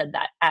fact, said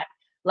that at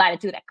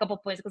Latitude at a couple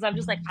points because I'm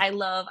just like, I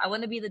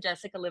want to be the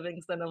Jessica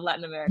Livingston of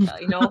Latin America,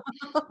 you know?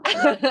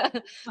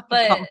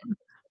 But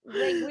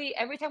like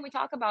every time we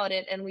talk about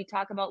it and we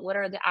talk about what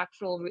are the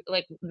actual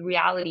like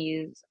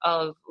realities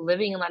of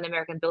living in Latin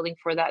America and building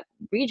for that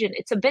region,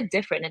 it's a bit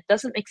different. It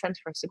doesn't make sense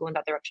for us to go in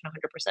that direction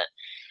 100%.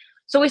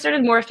 So we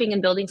started morphing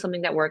and building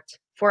something that worked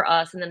for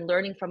us, and then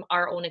learning from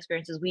our own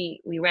experiences.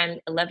 We ran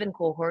 11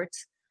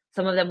 cohorts,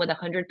 some of them with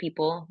 100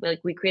 people.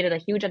 We created a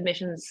huge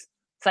admissions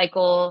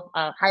cycle,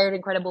 hired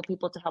incredible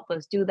people to help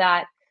us do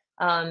that,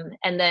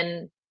 and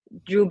then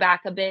drew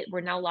back a bit.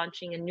 We're now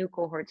launching a new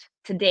cohort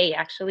today,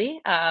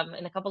 actually,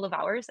 in a couple of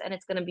hours, and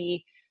it's going to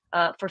be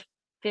for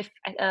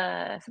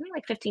something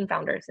like 15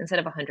 founders instead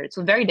of 100.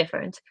 So very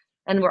different.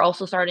 And we're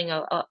also starting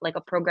a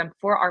program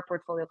for our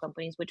portfolio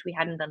companies, which we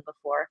hadn't done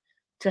before,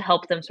 to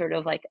help them sort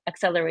of like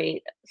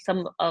accelerate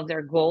some of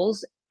their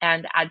goals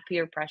and add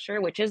peer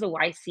pressure, which is a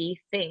YC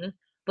thing,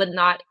 but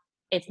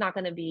it's not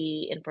going to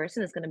be in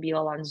person. It's going to be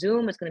all on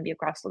Zoom. It's going to be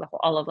across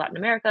all of Latin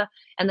America.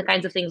 And the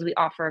kinds of things we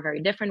offer are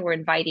very different. We're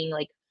inviting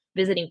like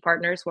visiting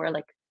partners who are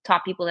like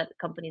top people at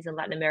companies in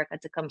Latin America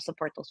to come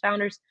support those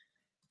founders.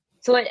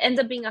 So it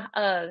ends up being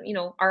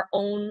our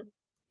own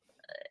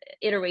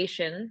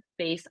iteration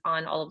based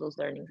on all of those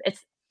learnings.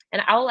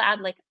 And I'll add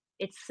like,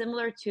 it's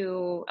similar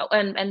to,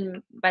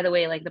 and by the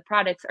way, like the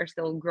products are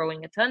still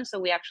growing a ton. So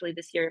we actually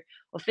this year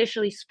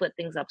officially split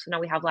things up. So now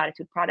we have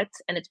Latitude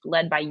Products, and it's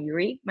led by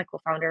Yuri, my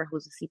co-founder,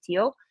 who's the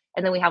CTO.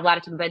 And then we have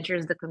Latitude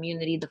Ventures, the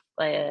community,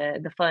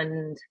 the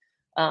fund,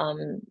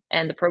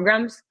 and the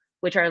programs,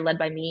 which are led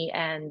by me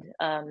and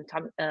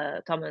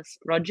Thomas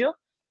Roggio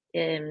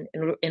in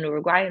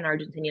Uruguay, an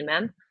Argentinian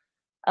man.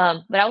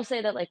 But I will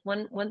say that like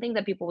one thing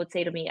that people would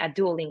say to me at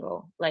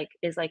Duolingo, like,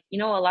 is like, a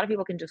lot of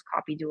people can just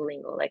copy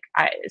Duolingo. Like,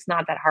 it's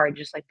not that hard.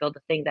 Just like build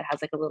a thing that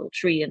has like a little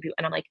tree, and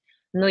I'm like,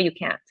 no, you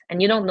can't,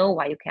 and you don't know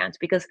why you can't,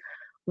 because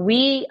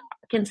we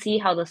can see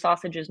how the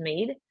sausage is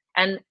made,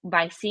 and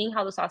by seeing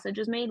how the sausage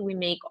is made, we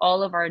make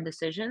all of our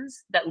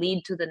decisions that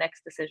lead to the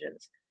next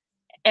decisions.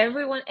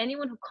 Anyone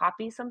who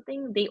copies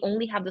something, they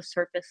only have the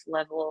surface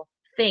level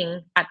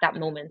thing at that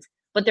moment,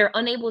 but they're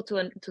unable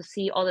to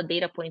see all the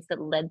data points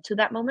that led to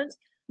that moment.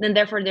 Then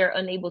therefore they're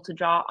unable to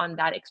draw on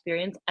that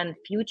experience and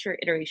future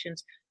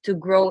iterations to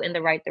grow in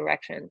the right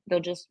direction. They'll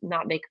just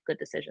not make good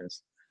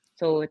decisions.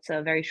 So it's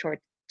a very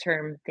short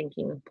term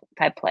thinking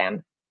type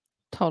plan.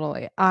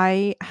 Totally.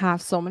 I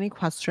have so many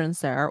questions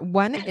there.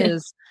 One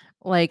is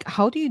like,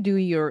 how do you do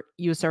your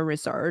user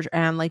research,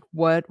 and like,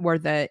 what were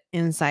the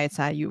insights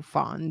that you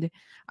found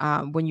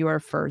when you were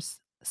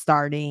first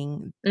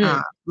starting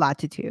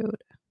Latitude?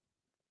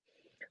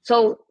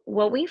 So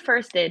what we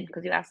first did,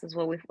 because you asked us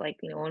what we like,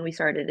 when we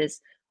started, is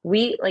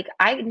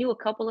I knew a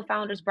couple of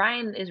founders.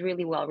 Brian is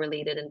really well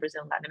related in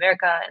Brazil and Latin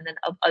America, and then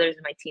others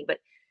in my team. But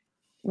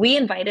we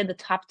invited the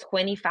top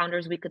 20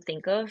 founders we could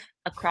think of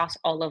across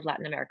all of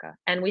Latin America.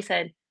 And we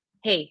said,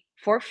 hey,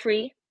 for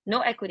free,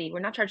 no equity, we're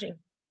not charging.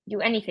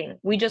 do anything.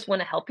 We just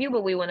want to help you,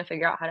 but we want to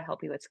figure out how to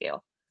help you at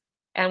scale.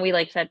 And we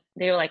like said,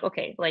 they were like,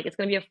 okay, like it's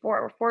going to be a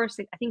 4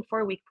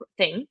 week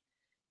thing.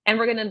 And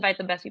we're going to invite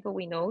the best people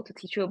we know to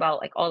teach you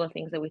about like all the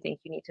things that we think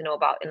you need to know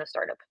about in a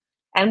startup.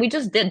 And we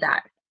just did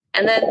that.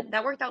 And then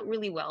that worked out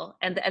really well.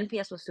 And the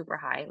NPS was super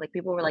high. Like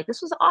people were like,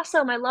 this was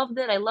awesome. I loved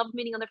it. I loved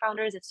meeting other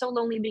founders. It's so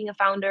lonely being a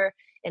founder.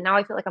 And now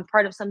I feel like I'm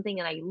part of something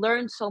and I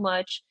learned so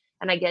much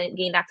and I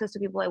gained access to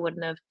people I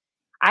wouldn't have.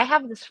 I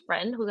have this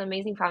friend who's an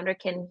amazing founder.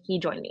 Can he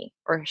join me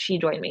or she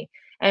join me?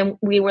 And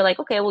we were like,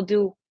 okay, we'll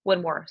do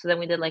one more. So then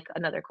we did like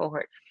another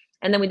cohort.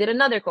 And then we did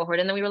another cohort.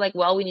 And then we were like,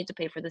 well, we need to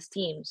pay for this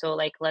team. So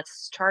like,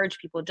 let's charge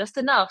people just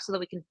enough so that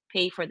we can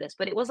pay for this.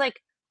 But it was like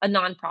a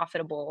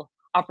non-profitable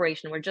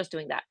operation. We're just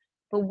doing that.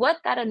 But what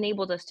that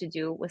enabled us to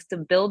do was to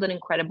build an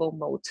incredible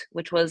moat,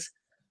 which was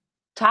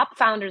top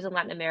founders in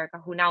Latin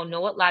America who now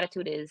know what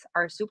Latitude is,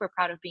 are super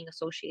proud of being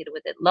associated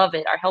with it, love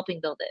it, are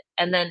helping build it.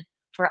 And then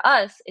for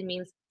us, it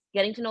means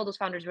getting to know those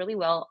founders really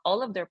well,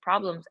 all of their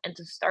problems, and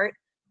to start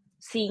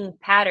seeing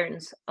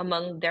patterns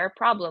among their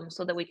problems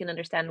so that we can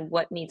understand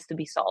what needs to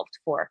be solved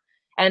for.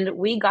 And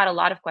we got a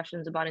lot of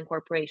questions about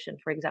incorporation,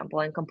 for example,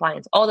 and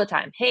compliance all the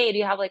time. Hey, do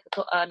you have like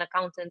an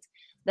accountant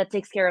that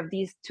takes care of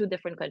these 2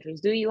 different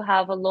countries? Do you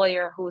have a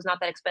lawyer who's not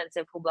that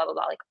expensive, who blah, blah,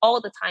 blah? Like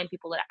all the time,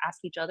 people that ask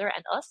each other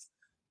and us.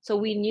 So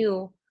we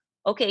knew,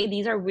 okay,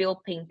 these are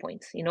real pain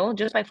points,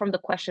 just by from the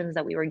questions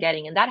that we were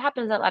getting. And that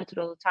happens at Latitude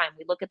all the time.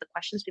 We look at the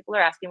questions people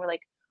are asking. We're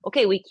like,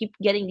 okay, we keep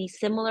getting these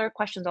similar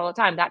questions all the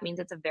time. That means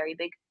it's a very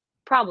big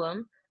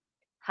problem.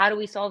 How do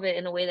we solve it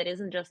in a way that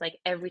isn't just like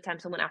every time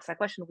someone asks that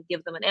question, we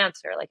give them an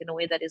answer, like in a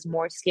way that is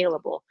more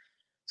scalable?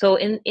 So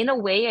in a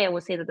way, I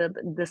would say that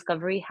the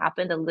discovery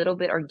happened a little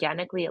bit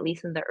organically, at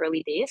least in the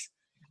early days.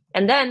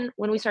 And then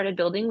when we started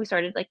building, we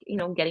started like,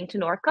 getting to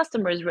know our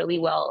customers really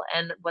well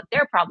and what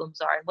their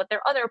problems are and what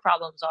their other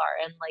problems are,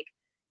 and like,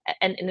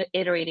 and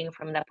iterating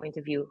from that point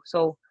of view.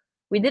 So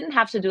we didn't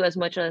have to do as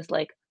much as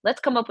like, let's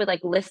come up with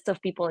like lists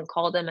of people and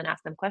call them and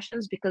ask them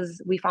questions,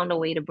 because we found a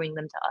way to bring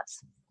them to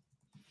us.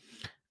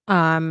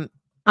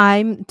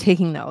 I'm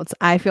taking notes.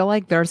 I feel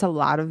like there's a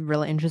lot of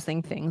really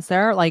interesting things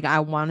there. Like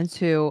I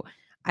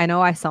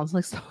know I sound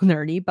like so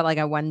nerdy, but like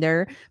I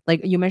wonder,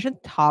 like you mentioned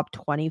top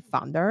 20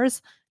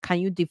 founders. Can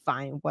you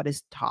define what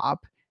is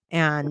top?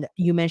 And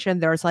you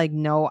mentioned there's like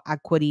no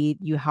equity,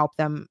 you help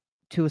them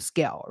to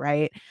scale,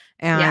 right?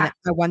 And Yeah.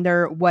 I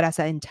wonder what does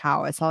that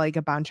entail? It's like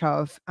a bunch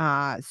of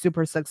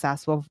super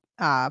successful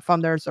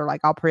founders or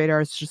like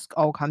operators just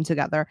all come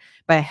together,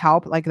 but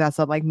help like that's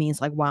what like means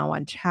like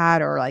one-on-one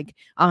chat or like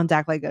on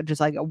deck, like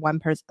just like a one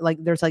person, like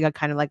there's like a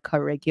kind of like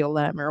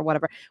curriculum or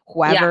whatever, Yeah.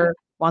 whoever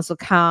wants to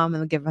come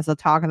and give us a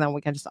talk and then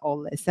we can just all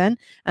listen.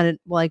 And it,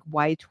 like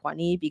why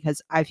 20?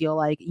 Because I feel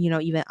like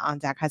even on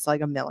deck has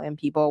like 1 million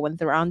people went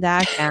through on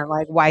deck, and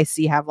like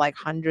YC have like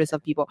hundreds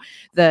of people.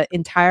 The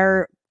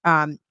entire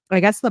I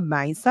guess the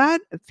mindset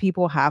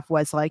people have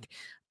was like,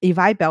 if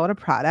I build a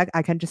product,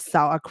 I can just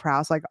sell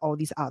across like all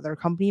these other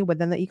company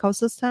within the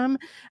ecosystem.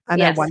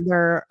 And I Yes.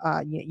 wonder,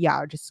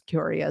 yeah, just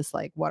curious,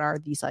 like what are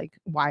these like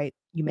why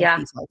you make Yeah.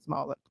 these like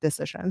small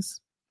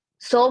decisions?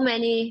 So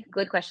many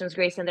good questions,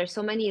 Grace, and there's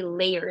so many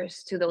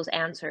layers to those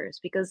answers,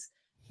 because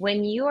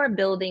when you are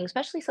building,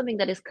 especially something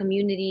that is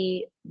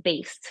community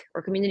based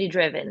or community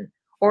driven,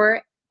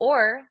 or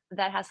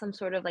that has some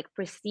sort of like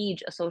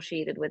prestige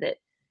associated with it,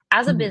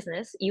 as a Mhm,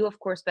 business, you of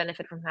course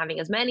benefit from having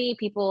as many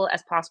people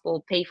as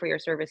possible pay for your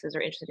services or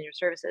interested in your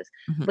services.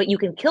 mhm, But you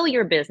can kill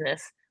your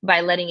business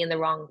by letting in the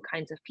wrong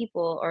kinds of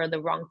people or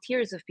the wrong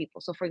tiers of people.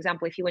 So for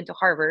example, if you went to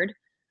Harvard,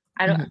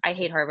 mhm, I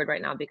hate Harvard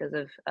right now because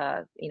of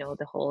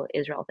the whole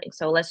Israel thing.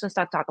 So let's just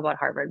not talk about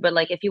Harvard. But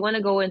like if you want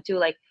to go into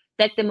like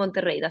Tec de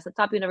Monterrey, that's the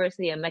top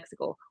university in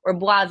Mexico, or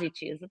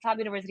Boğaziçi is the top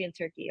university in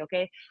Turkey,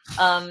 okay?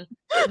 Um,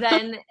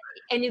 then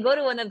and you go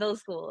to one of those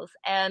schools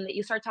and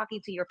you start talking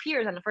to your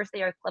peers on the first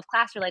day of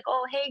class, you're like,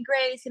 oh hey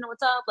Grace,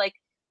 what's up? Like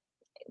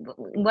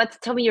what's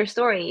tell me your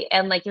story,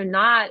 and like you're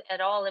not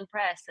at all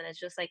impressed, and it's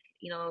just like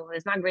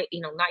it's not great,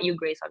 not you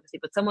Grace obviously,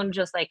 but someone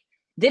just like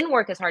didn't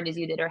work as hard as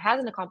you did or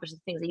hasn't accomplished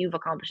the things that you've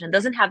accomplished and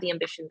doesn't have the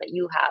ambition that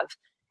you have.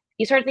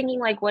 You start thinking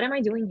like, what am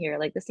I doing here?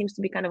 Like this seems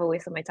to be kind of a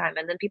waste of my time.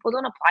 And then people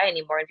don't apply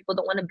anymore and people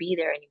don't want to be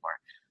there anymore.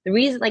 The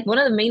reason, like one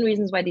of the main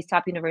reasons why these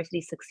top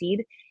universities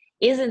succeed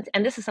isn't,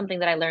 and this is something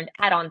that I learned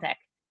at OnTech,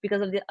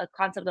 because of the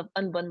concept of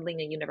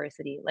unbundling a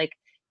university. Like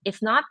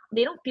it's not,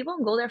 they don't, people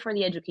don't go there for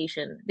the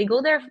education. They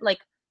go there like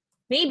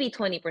maybe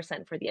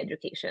 20% for the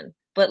education,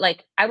 but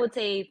like I would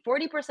say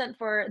 40%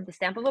 for the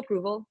stamp of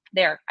approval.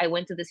 There, I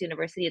went to this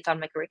university, it's on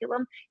my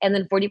curriculum, and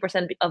then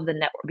 40% of the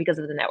network, because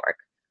of the network.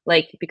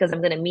 Like because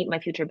I'm going to meet my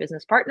future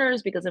business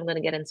partners, because I'm going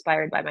to get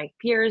inspired by my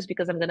peers,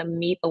 because I'm going to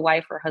meet a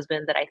wife or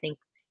husband that I think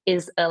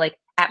is like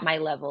at my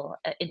level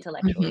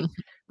intellectually.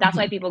 mhm, That's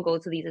why mhm. people go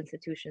to these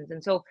institutions.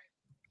 And so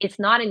it's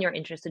not in your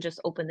interest to just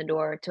open the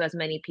door to as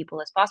many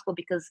people as possible,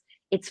 because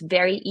it's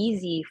very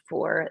easy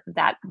for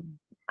that,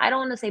 I don't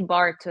want to say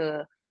bar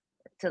to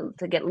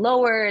get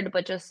lowered,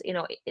 but just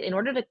in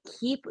order to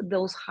keep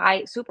those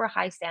high, super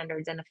high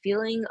standards and a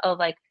feeling of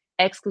like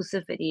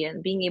exclusivity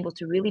and being able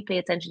to really pay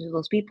attention to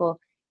those people,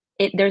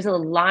 there's a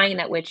line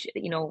at which,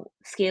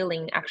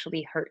 scaling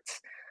actually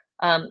hurts.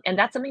 And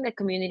that's something that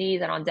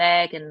communities and On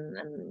Deck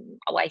and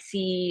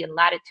OIC and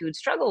Latitude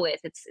struggle with.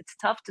 It's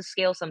tough to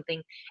scale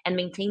something and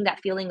maintain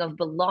that feeling of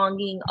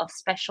belonging, of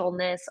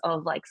specialness,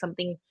 of like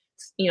something,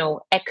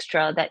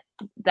 extra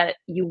that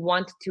you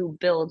want to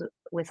build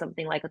with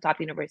something like a top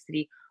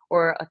university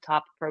or a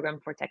top program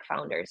for tech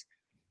founders.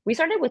 We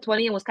started with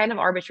 20 and was kind of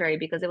arbitrary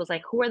because it was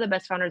like, who are the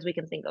best founders we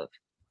can think of?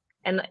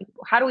 And like,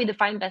 how do we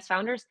define best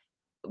founders?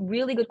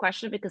 Really good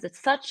question, because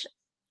it's such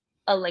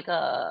a like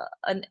a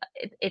an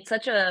it's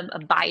such a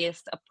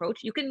biased approach.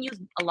 You can use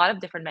a lot of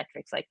different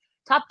metrics, like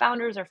top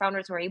founders are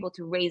founders who are able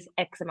to raise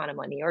X amount of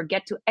money or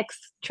get to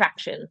X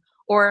traction,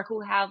 or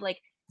who have like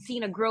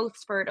seen a growth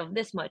spurt of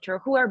this much, or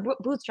who are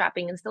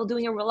bootstrapping and still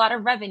doing a lot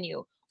of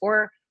revenue,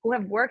 or who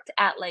have worked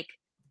at like,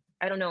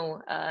 I don't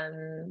know,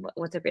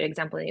 what's a great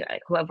example?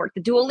 Like, who have worked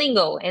at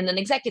Duolingo in an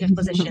executive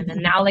position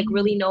and now like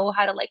really know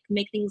how to like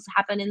make things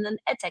happen in the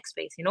edtech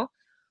space.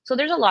 So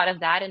there's a lot of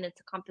that, and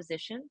it's a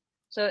composition.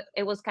 So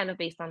it was kind of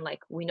based on like,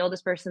 we know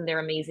this person, they're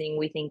amazing,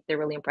 we think they're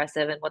really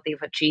impressive, and what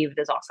they've achieved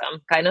is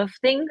awesome, kind of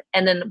thing.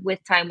 And then with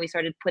time, we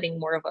started putting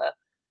more of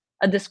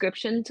a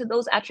description to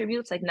those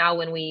attributes. Like now,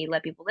 when we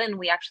let people in,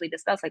 we actually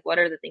discuss like what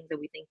are the things that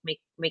we think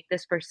make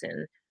this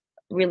person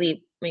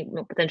really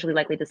potentially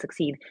likely to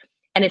succeed.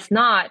 And it's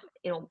not,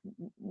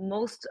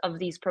 most of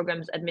these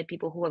programs admit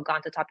people who have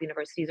gone to top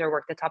universities or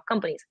worked at top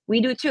companies.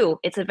 We do too.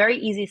 It's a very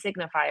easy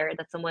signifier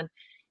that someone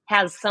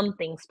has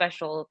something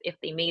special if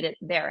they made it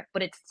there,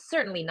 but it's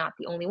certainly not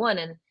the only one.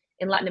 And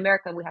in Latin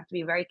America, we have to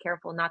be very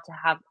careful not to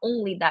have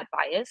only that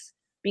bias,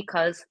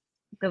 because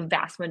the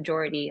vast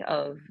majority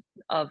of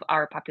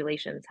our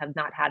populations have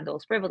not had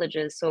those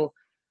privileges. So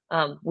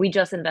we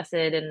just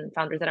invested in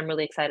founders that I'm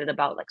really excited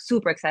about, like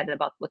super excited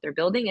about what they're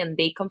building. And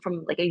they come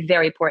from like a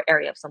very poor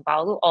area of Sao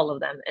Paulo, all of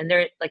them. And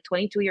they're like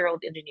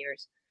 22-year-old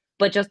engineers.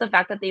 But just the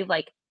fact that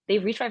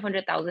they've reached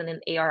 500,000 in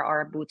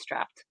ARR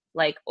bootstrapped,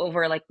 like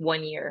over like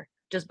 1 year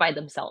just by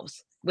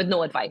themselves with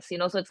no advice.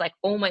 So it's like,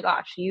 oh my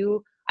gosh,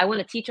 I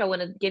want to teach, I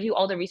want to give you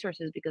all the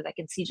resources because I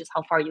can see just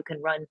how far you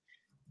can run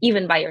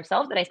even by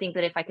yourself. That I think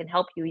that if I can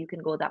help you, you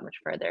can go that much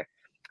further.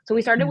 So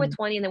we started with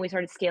 20 and then we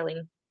started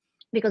scaling,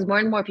 because more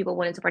and more people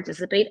wanted to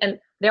participate. And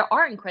there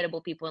are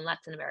incredible people in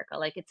Latin America.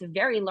 Like, it's a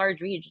very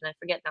large region. I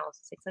forget now,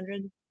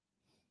 600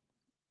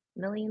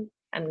 million.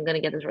 I'm going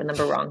to get this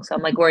number wrong. So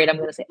I'm like worried. I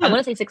want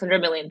to say 600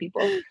 million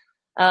people.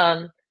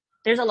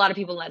 There's a lot of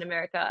people in Latin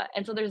America.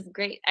 And so there's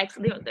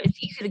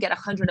it's easy to get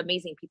 100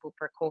 amazing people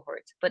per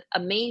cohort, but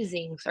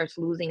amazing starts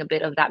losing a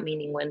bit of that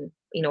meaning when,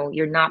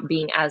 you're not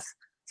being as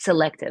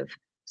selective.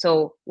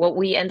 So what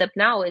we end up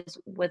now is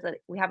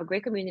we have a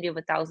great community of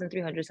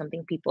 1,300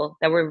 something people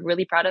that we're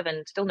really proud of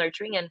and still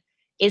nurturing, and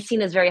is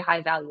seen as very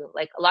high value.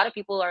 Like, a lot of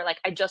people are like,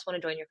 I just want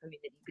to join your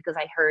community because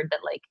I heard that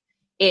like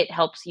it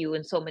helps you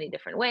in so many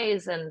different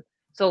ways. And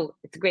so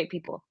it's great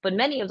people. But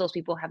many of those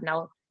people have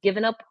now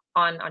given up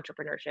on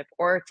entrepreneurship,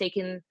 or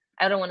taken,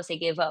 I don't want to say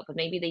give up, but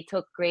maybe they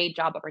took great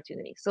job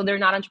opportunities. So they're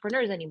not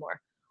entrepreneurs anymore.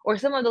 Or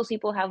some of those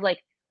people have like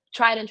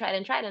tried and tried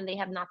and tried and they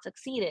have not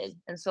succeeded.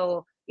 And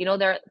so,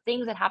 there are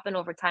things that happen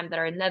over time that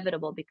are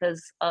inevitable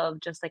because of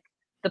just like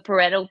the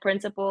Pareto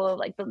principle.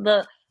 Like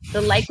the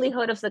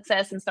likelihood of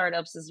success in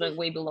startups is like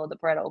way below the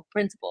Pareto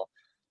principle.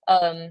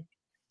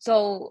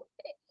 So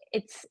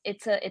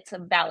it's a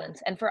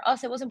balance. And for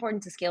us, it was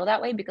important to scale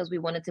that way because we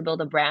wanted to build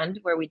a brand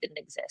where we didn't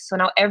exist. So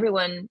now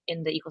everyone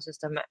in the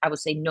ecosystem, I would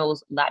say,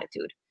 knows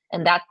Latitude,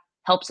 and that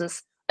helps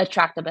us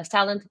attract the best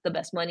talent, the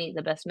best money,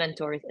 the best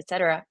mentors,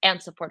 etc.,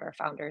 and support our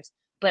founders.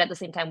 But at the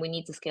same time, we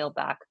need to scale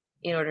back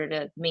in order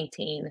to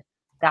maintain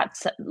that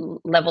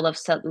level of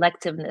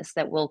selectiveness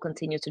that will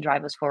continue to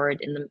drive us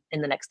forward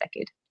in the next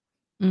decade.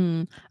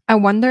 I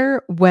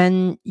wonder,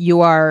 when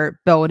you are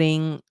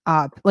building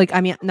up, like,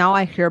 I mean, now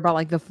I hear about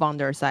like the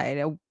founder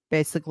side.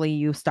 Basically,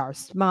 you start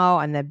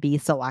small and then be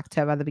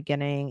selective at the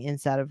beginning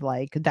instead of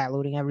like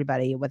diluting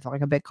everybody with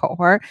like a big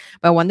cohort.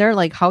 But I wonder,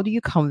 like, how do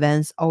you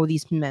convince all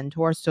these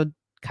mentors to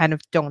kind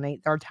of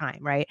donate their time,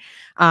 right?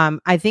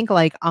 I think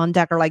like On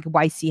Deck or like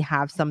YC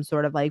have some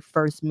sort of like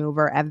first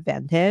mover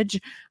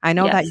advantage. I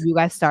know that Yes. you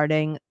guys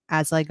starting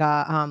as like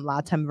a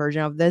LatAm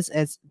version of this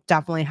is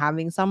definitely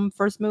having some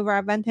first mover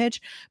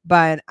advantage.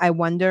 But I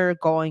wonder,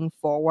 going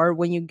forward,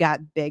 when you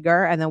get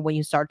bigger and then when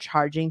you start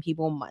charging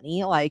people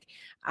money, like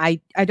I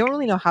don't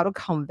really know how to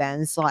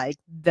convince like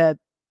the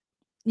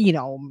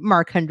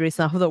Mark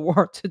Andreessen of the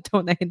world to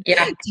donate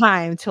Yeah,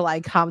 time to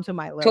like come to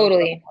my little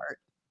totally. cohort.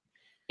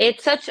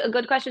 It's such a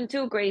good question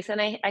too, Grace. And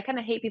I kind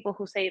of hate people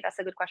who say that's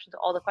a good question to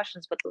all the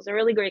questions, but those are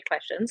really great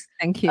questions.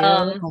 Thank you.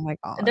 Um, Oh my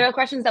there god. are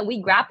questions that we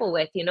grapple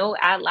with,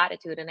 at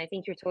Latitude. And I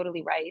think you're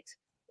totally right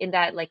in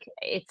that, like,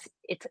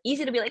 it's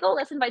easy to be like, oh,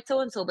 let's invite so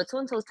and so, but so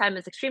and so's time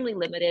is extremely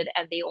limited,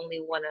 and they only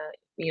want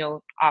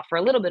to, offer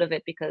a little bit of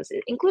it because,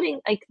 including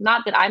like,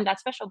 not that I'm that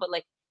special, but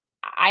like,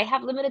 I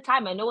have limited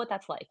time. I know what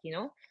that's like.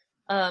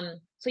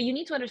 So you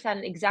need to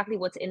understand exactly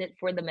what's in it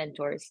for the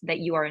mentors that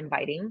you are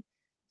inviting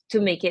to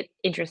make it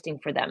interesting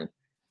for them.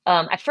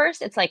 At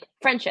first it's like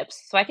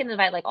friendships. So I can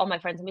invite like all my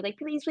friends and be like,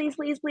 please, please,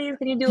 please, please,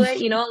 can you do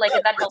it? Like,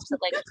 and that helps that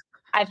like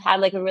I've had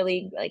like a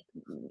really like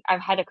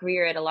I've had a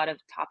career at a lot of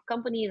top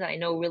companies and I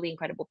know really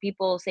incredible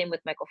people. Same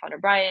with my co-founder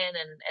Brian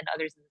and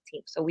others in the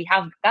team. So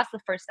that's the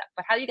first step.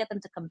 But how do you get them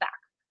to come back?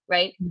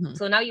 Right. Mhm.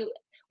 So now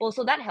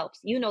so that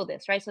helps.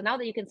 This, right? So now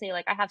that you can say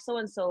like I have so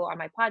and so on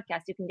my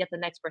podcast, you can get the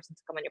next person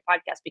to come on your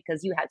podcast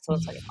because you had so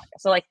and so on your podcast.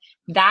 So like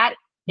that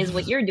is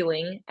what you're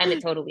doing and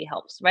it totally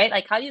helps, right?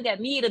 Like how do you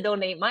get me to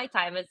donate my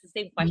time? It's the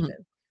same question.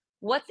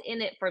 What's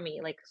in it for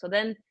me? Like so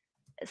then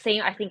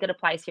same, I think it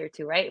applies here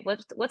too, right?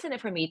 What's in it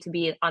for me to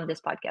be on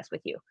this podcast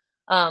with you?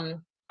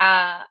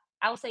 Uh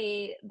I'll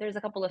say there's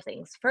a couple of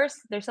things. First,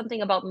 there's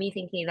something about me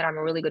thinking that I'm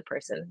a really good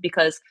person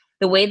because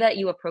the way that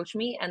you approach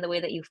me and the way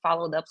that you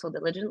followed up so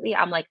diligently,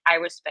 I'm like, I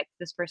respect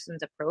this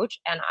person's approach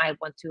and I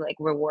want to like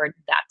reward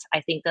that.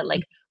 I think that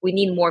like we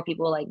need more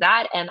people like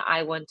that and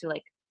I want to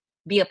like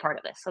be a part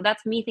of this. So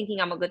that's me thinking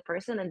I'm a good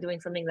person and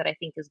doing something that I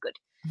think is good.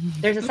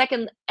 There's a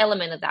second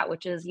element of that,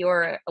 which is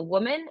you're a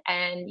woman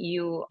and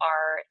you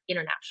are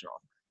international.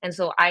 And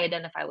so I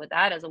identify with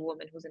that as a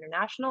woman who's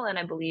international. And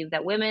I believe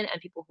that women and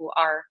people who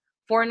are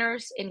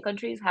foreigners in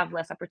countries have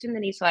less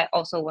opportunity. So I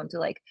also want to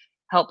like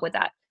help with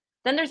that.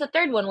 Then there's a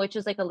third one, which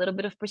is like a little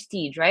bit of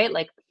prestige, right?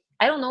 Like,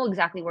 I don't know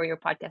exactly where your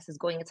podcast is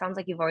going. It sounds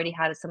like you've already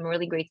had some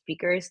really great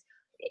speakers.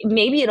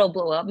 Maybe it'll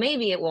blow up,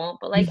 maybe it won't.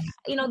 But like,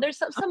 there's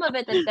some of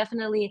it that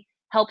definitely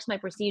helps my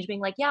prestige being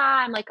like,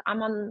 yeah,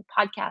 I'm on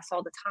podcasts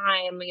all the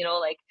time,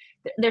 like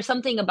there's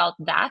something about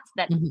that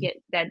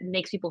that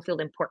makes people feel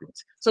important.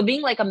 So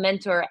being like a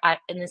mentor at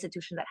an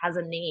institution that has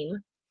a name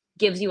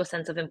gives you a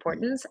sense of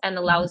importance and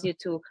allows you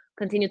to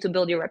continue to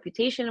build your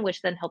reputation,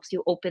 which then helps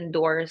you open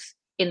doors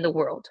in the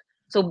world.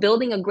 So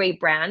building a great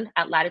brand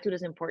at Latitude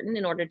is important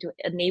in order to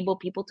enable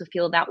people to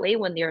feel that way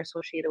when they're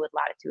associated with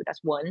Latitude.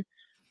 That's one.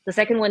 The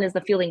second one is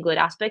the feeling good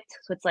aspect.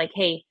 So it's like,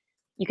 hey,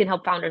 you can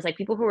help founders, like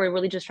people who are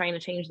really just trying to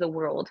change the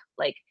world,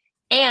 like,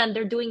 and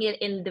they're doing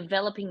it in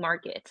developing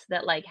markets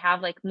that like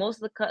have like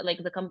most of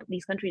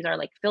these countries are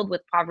like filled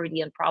with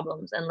poverty and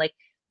problems, and like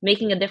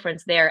making a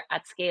difference there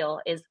at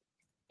scale is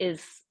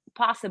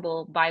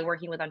possible by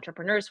working with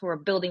entrepreneurs who are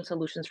building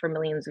solutions for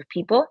millions of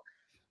people.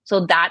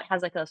 So that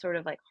has like a sort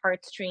of like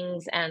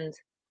heartstrings and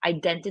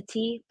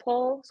identity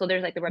pull. So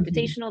there's like the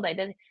reputational, the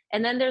identity,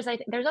 and then there's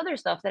other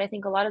stuff that I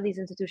think a lot of these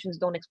institutions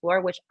don't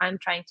explore, which I'm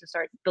trying to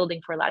start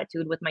building for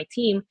Latitude with my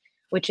team,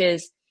 which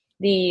is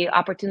the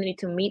opportunity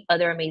to meet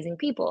other amazing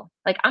people.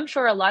 Like I'm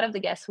sure a lot of the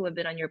guests who have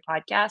been on your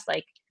podcast,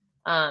 like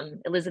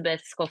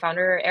Elizabeth's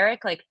co-founder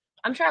Eric, like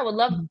I'm sure I would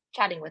love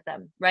chatting with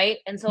them, right?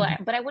 And so,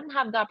 but I wouldn't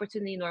have the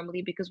opportunity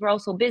normally because we're all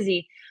so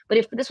busy. But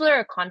if this were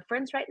a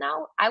conference right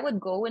now, I would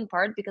go in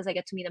part because I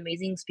get to meet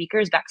amazing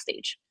speakers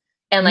backstage.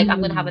 And like, I'm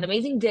going to have an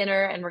amazing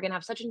dinner and we're going to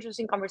have such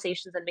interesting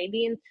conversations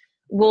and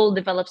we'll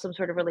develop some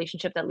sort of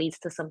relationship that leads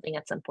to something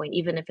at some point,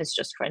 even if it's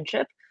just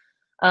friendship.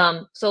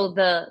 So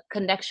the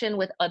connection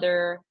with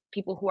other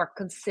people who are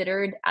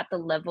considered at the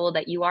level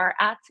that you are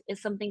at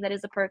is something that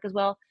is a perk as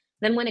well.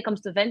 Then when it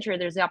comes to venture,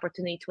 there's the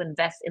opportunity to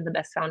invest in the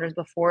best founders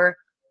before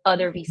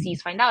other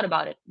VCs find out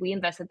about it. We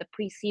invest at the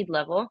pre-seed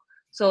level.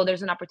 So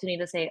there's an opportunity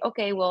to say,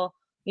 okay, well,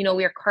 we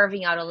are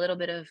carving out a little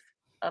bit of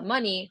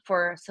money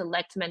for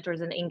select mentors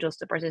and angels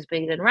to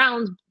participate in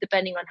rounds,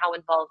 depending on how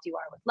involved you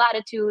are with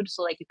Latitude.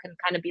 So like you can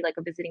kind of be like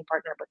a visiting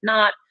partner, but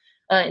not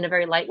in a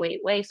very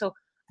lightweight way. So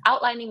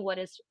outlining what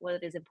is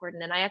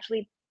important. And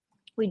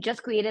we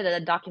just created a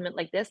document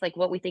like this, like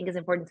what we think is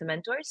important to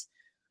mentors.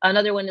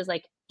 Another one is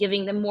like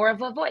giving them more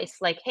of a voice,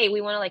 like, hey,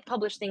 we want to like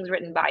publish things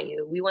written by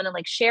you, we want to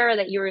like share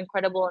that you're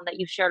incredible and that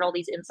you shared all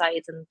these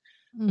insights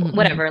and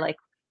whatever, like.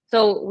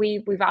 So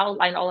we've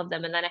outlined all of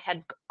them, and then I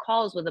had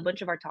calls with a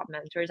bunch of our top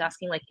mentors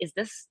asking like,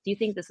 do you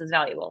think this is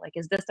valuable? Like,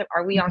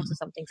 are we onto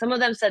something? Some of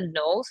them said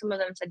no, some of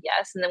them said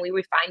yes, and then we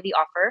refined the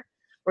offer.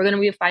 We're going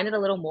to refine it a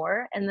little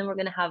more, and then we're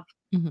going to have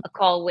a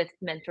call with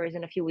mentors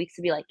in a few weeks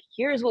to be like,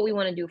 here's what we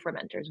want to do for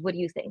mentors. What do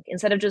you think?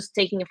 Instead of just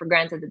taking it for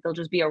granted that they'll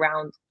just be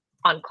around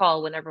on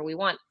call whenever we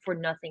want for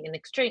nothing in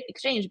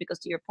exchange, because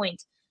to your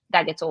point,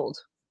 that gets old.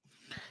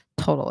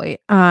 Totally.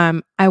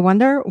 I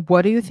wonder,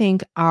 what do you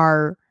think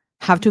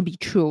have to be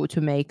true to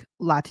make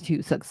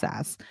Latitude a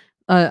success?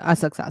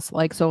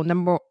 Like, so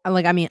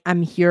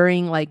I'm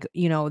hearing like,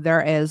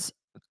 there is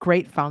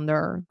great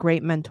founder,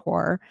 great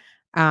mentor,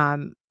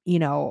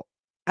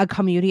 a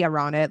community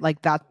around it,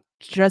 like that.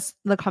 Just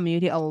the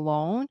community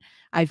alone,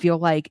 I feel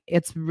like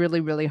it's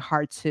really, really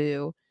hard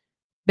to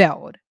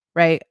build,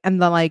 right?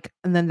 And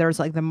then there's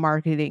like the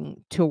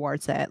marketing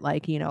towards it,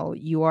 like,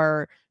 you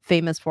are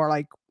famous for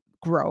like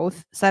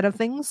growth side of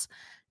things,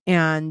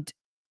 and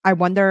I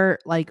wonder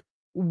like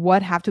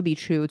what have to be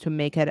true to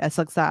make it a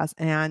success,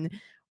 and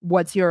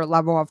what's your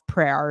level of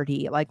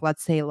priority? Like,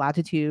 let's say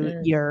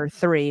Latitude year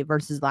 3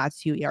 versus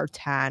Latitude year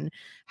 10.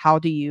 How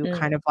do you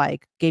kind of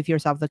like give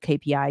yourself the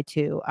KPI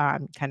to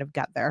kind of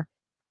get there?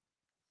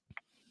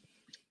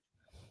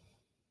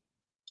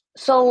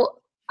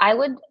 So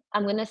I'm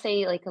going to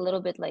say like a little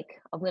bit,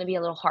 like I'm going to be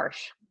a little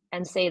harsh.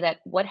 and say that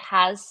what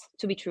has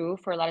to be true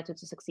for Latitude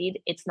to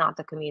succeed, it's not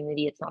the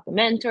community, it's not the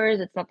mentors,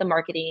 it's not the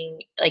marketing.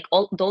 Like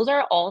all those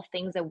are all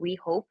things that we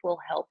hope will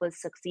help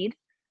us succeed.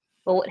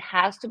 But what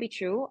has to be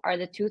true are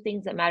the two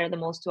things that matter the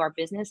most to our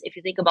business. If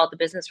you think about the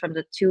business from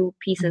the two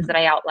pieces that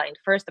I outlined,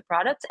 first the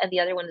products and the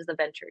other one is the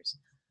ventures.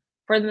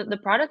 For the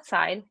product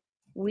side,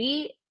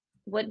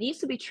 what needs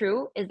to be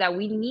true is that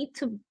we need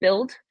to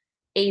build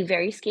a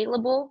very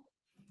scalable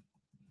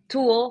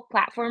tool,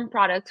 platform,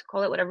 product,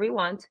 call it whatever you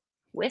want,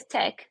 with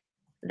tech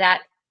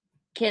that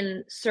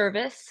can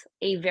service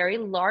a very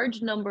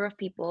large number of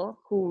people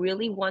who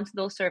really want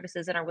those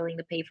services and are willing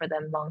to pay for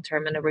them long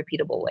term in a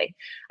repeatable way.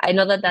 I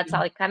know that that's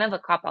like kind of a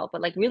cop out,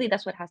 but like really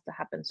that's what has to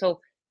happen. So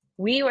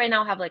we right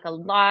now have like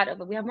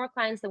we have more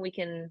clients than we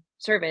can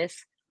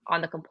service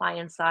on the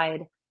compliance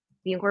side.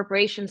 The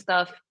incorporation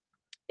stuff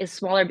is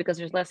smaller because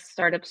there's less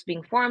startups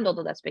being formed,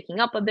 although that's picking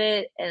up a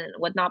bit and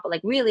whatnot. But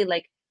like really,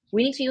 like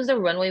we need to use the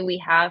runway we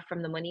have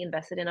from the money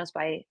invested in us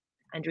by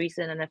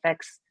Andreessen and FX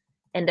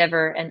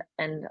Endeavor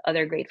and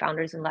other great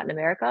founders in Latin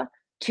America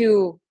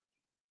to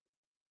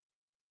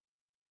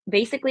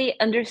basically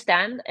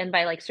understand, and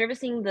by like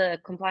servicing the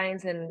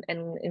compliance and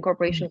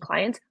incorporation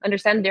clients,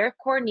 understand their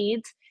core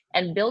needs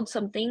and build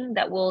something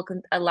that will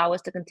allow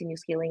us to continue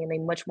scaling in a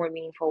much more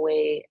meaningful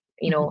way,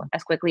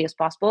 as quickly as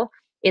possible.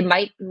 It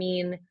might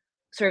mean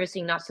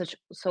servicing not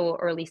so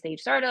early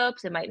stage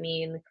startups. It might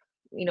mean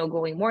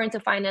going more into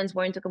finance,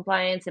 more into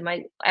compliance. It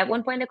might, at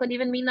one point, it could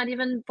even mean not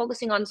even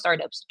focusing on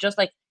startups, just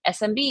like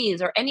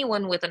SMBs or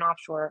anyone with an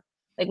offshore.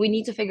 Like we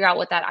need to figure out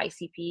what that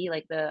ICP,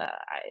 like the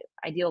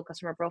ideal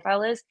customer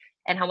profile is,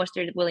 and how much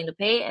they're willing to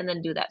pay, and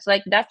then do that. So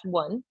like that's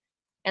one.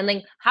 And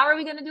like, how are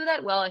we going to do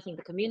that? Well, I think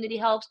the community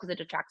helps because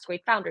it attracts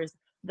great founders.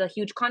 The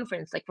huge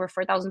conference, like for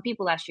 4,000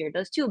 people last year,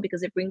 does too,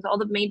 because it brings all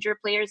the major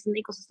players in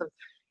the ecosystem.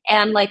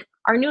 And like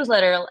our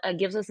newsletter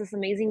gives us this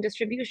amazing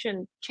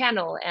distribution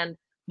channel, and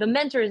the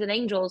mentors and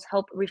angels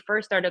help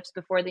refer startups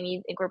before they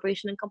need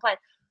incorporation and compliance.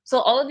 So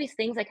all of these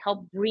things like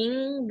help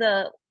bring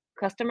the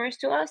customers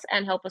to us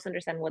and help us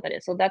understand what that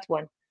is. So that's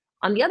one.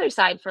 On the other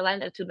side, for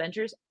Latitude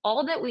Ventures,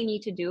 all that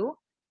needs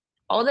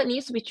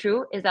to be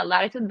true is that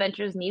Latitude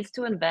Ventures needs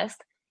to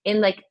invest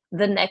in like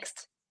the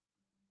next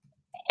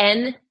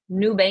N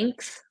new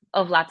banks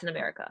of Latin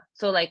America.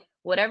 So like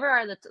whatever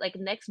are the like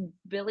next $1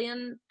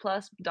 billion+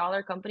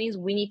 companies,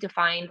 we need to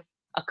find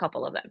a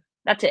couple of them.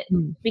 That's it.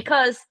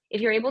 Because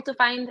if you're able to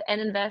find and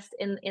invest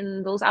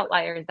in those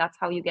outliers, that's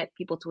how you get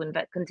people to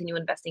continue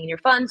investing in your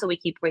fund. So we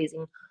keep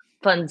raising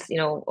funds,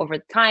 over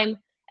time.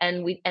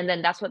 And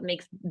then that's what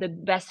makes the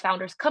best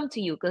founders come to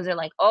you, because they're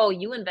like, oh,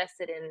 you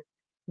invested in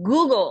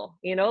Google,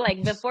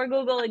 like before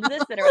Google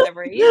existed or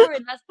whatever. You were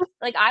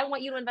like, I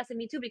want you to invest in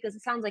me too, because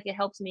it sounds like it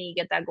helps me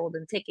get that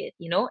golden ticket,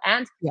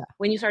 and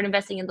when you start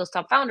investing in those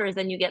top founders,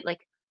 then you get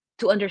like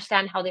to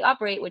understand how they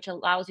operate, which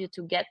allows you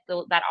to get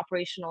that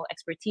operational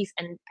expertise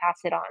and pass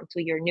it on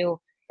to your new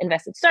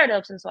invested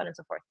startups and so on and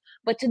so forth.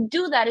 But to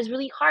do that is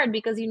really hard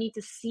because you need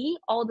to see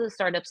all the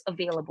startups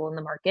available in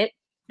the market.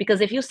 Because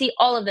if you see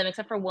all of them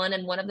except for one,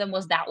 and one of them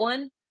was that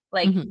one,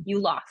 like you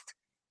lost.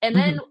 And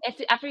then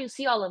after you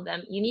see all of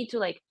them, you need to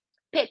like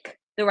pick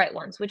the right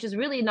ones, which is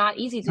really not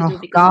easy to do,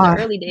 because in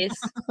the early days,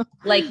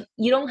 like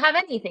you don't have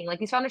anything. Like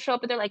these founders show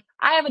up and they're like,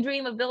 I have a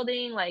dream of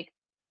building like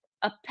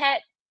a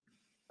pet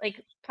like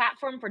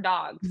platform for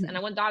dogs, and I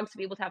want dogs to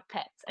be able to have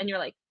pets. And you're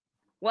like,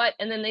 what?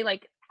 And then they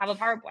like have a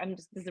PowerPoint.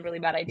 This is a really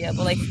bad idea,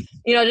 but like,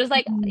 just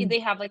like they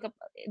have like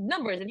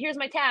numbers, and here's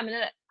my TAM. And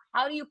then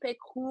how do you pick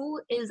who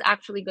is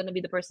actually going to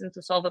be the person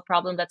to solve a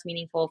problem that's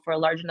meaningful for a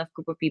large enough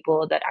group of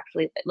people that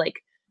actually like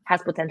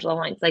has potential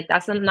lines? Like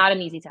that's not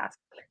an easy task.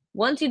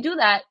 Once you do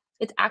that,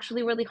 it's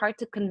actually really hard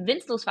to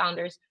convince those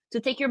founders to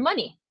take your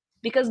money,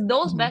 because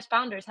those best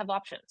founders have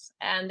options,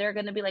 and they're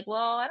going to be like,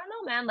 well, I don't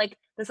know, man, like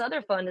this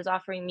other fund is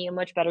offering me a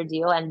much better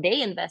deal and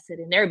they invested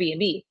in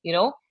Airbnb,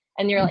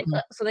 and you're like,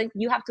 so then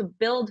you have to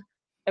build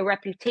a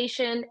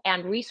reputation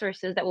and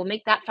resources that will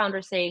make that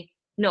founder say,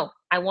 no,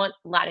 I want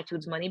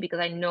Latitude's money, because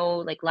I know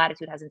like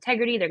Latitude has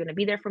integrity. They're going to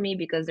be there for me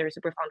because they're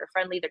super founder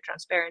friendly, they're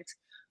transparent,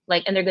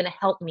 like, and they're going to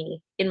help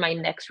me in my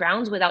next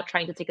rounds without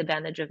trying to take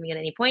advantage of me at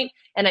any point.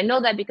 And I know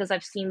that because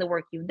I've seen the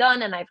work you've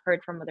done, and I've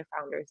heard from other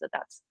founders that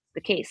that's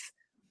the case.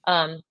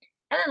 And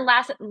then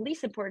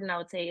least important, I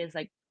would say, is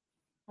like,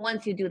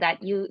 once you do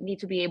that, you need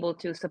to be able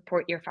to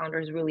support your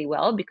founders really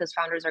well, because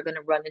founders are going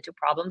to run into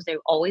problems. They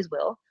always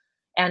will.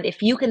 And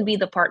if you can be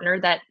the partner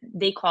that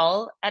they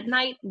call at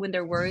night when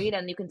they're worried,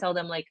 and you can tell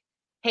them like,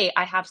 hey,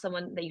 I have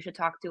someone that you should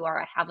talk to,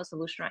 or I have a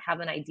solution, or I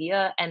have an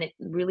idea, and it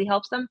really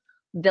helps them,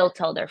 they'll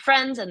tell their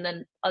friends, and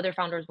then other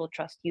founders will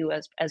trust you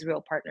as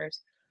real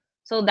partners.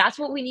 So that's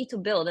what we need to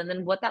build. And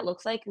then what that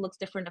looks like looks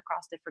different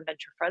across different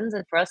venture funds.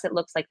 And for us, it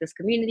looks like this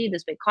community,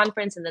 this big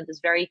conference, and then this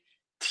very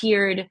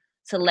tiered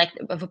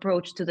selective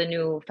approach to the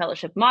new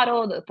fellowship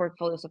model, the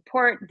portfolio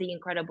support, the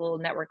incredible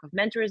network of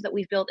mentors that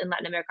we've built in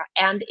Latin America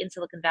and in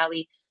Silicon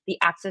Valley, the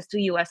access to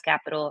US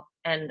capital,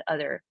 and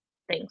other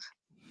things.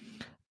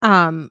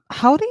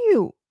 How do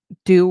you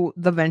do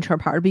the venture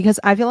part? Because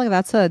I feel like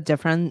that's a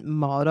different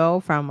model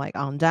from like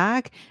on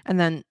deck. And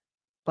then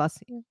bless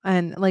you.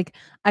 And like,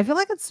 I feel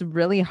like it's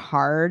really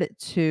hard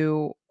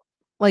to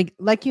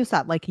like you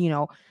said, like,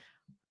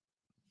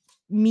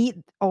 meet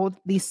all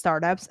these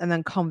startups and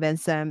then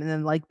convince them and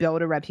then like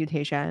build a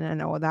reputation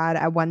and all that.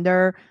 I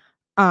wonder,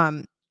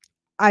 um,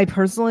 I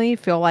personally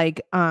feel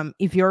like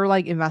if you're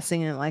like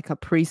investing in like a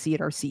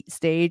pre-seed or seed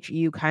stage,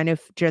 you kind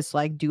of just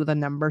like do the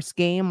numbers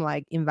game,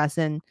 like invest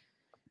in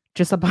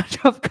just a bunch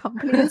of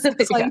companies.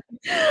 It's like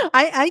Yeah.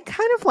 I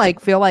kind of like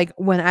feel like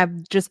when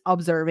I'm just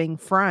observing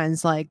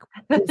friends like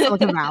in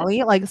Silicon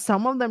Valley, like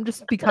some of them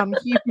just become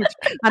huge.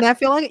 And I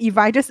feel like if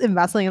I just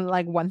investing in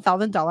like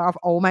 $1,000 of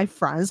all my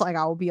friends, like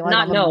I will be like on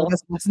Not the no.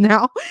 longest list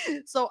now.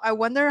 So I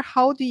wonder,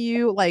 how do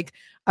you like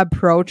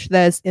approach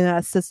this in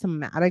a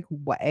systematic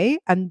way?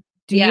 And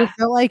do you Yeah.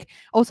 feel like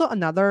also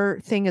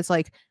another thing is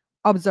like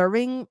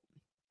observing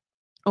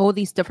all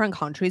these different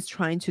countries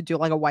trying to do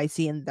like a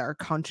YC in their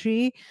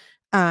country,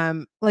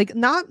 like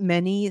not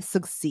many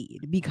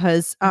succeed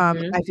because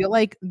Hmm. I feel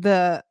like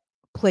the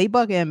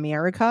playbook in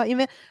America,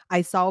 even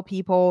I saw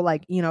people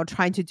like,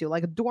 trying to do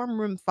like a dorm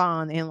room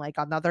fund in like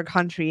another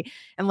country,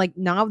 and like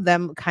none of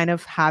them kind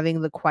of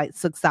having the quite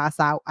success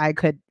out I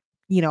could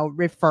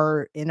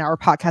refer in our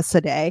podcast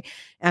today.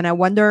 And I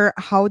wonder,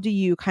 how do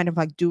you kind of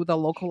like do the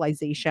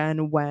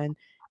localization when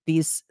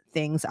these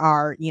things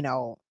are,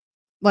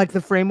 like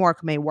the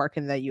framework may work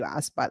in the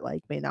US, but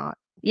like may not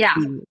Yeah.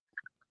 be.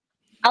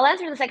 I'll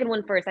answer the second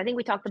one first. I think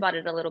we talked about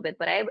it a little bit,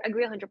 but I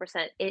agree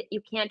 100%.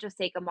 You can't just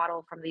take a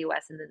model from the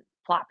US and then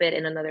plop it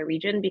in another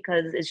region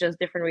because it's just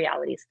different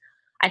realities.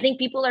 I think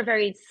people are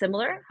very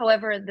similar.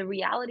 However, the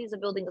realities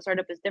of building a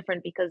startup is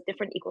different because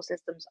different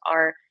ecosystems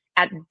are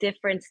at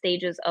different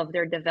stages of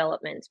their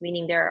development,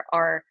 meaning there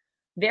are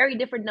very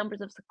different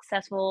numbers of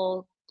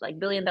successful, like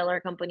billion-dollar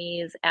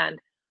companies and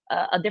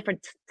a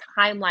different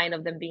timeline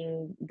of them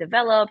being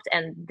developed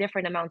and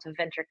different amounts of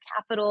venture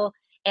capital.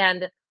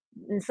 And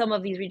in some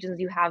of these regions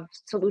you have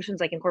solutions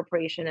like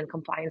incorporation and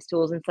compliance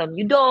tools and some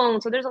you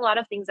don't, so there's a lot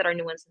of things that are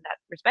nuanced in that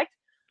respect.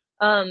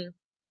 Um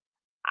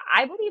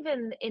i believe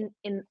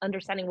in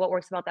understanding what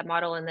works about that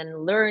model and then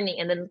learning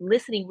and then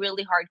listening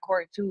really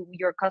hardcore to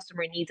your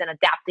customer needs and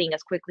adapting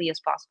as quickly as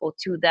possible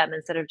to them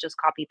instead of just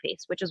copy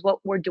paste, which is what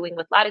we're doing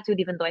with Latitude.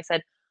 Even though I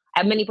said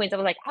at many points I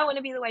was like, I want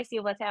to be the YC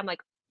of LatAm, like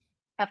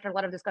after a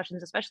lot of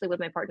discussions, especially with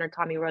my partner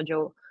Tommy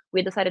Rojo,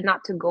 we decided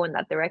not to go in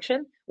that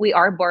direction. We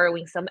are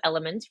borrowing some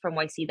elements from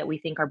YC that we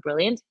think are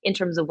brilliant in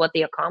terms of what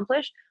they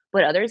accomplish,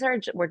 but others are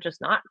we're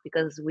just not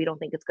because we don't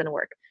think it's going to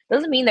work.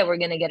 Doesn't mean that we're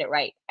going to get it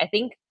right. I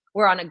think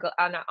we're on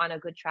a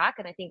good track,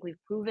 and I think we've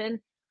proven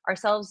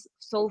ourselves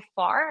so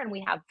far, and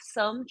we have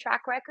some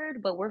track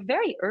record, but we're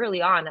very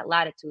early on at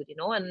Latitude,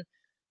 and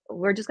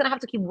we're just gonna have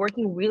to keep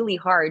working really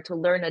hard to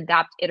learn,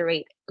 adapt,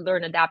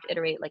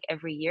 iterate like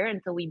every year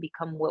until we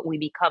become what we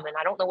become. And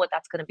I don't know what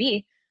that's gonna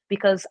be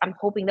because I'm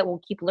hoping that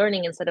we'll keep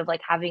learning instead of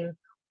like having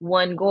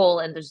one goal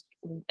and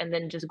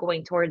then just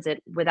going towards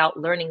it without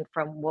learning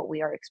from what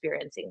we are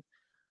experiencing.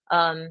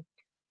 Um,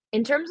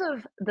 in terms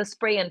of the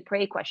spray and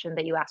pray question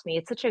that you asked me,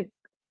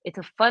 it's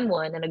a fun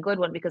one and a good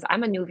one because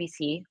I'm a new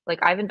VC. Like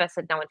I've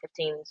invested now in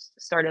 15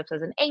 startups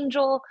as an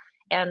angel,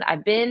 and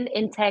I've been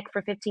in tech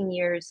for 15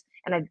 years,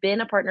 and I've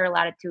been a partner at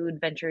Latitude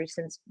Ventures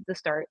since the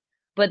start.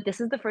 But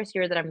this is the first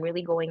year that I'm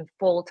really going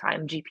full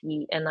time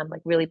GP, and I'm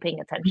like really paying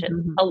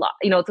attention Mhm, a lot,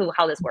 to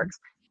how this mhm. works.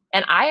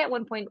 And I at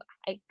one point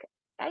I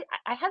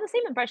had the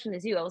same impression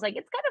as you. I was like,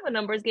 it's kind of a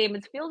numbers game.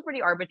 It feels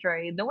pretty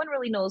arbitrary. No one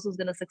really knows who's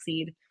going to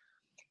succeed.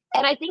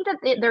 And I think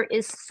that there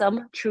is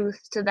some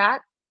truth to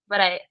that,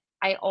 but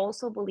I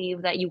also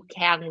believe that you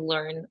can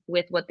learn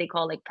with what they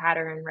call like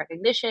pattern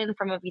recognition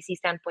from a VC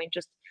standpoint.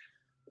 Just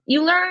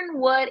you learn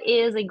what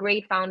is a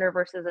great founder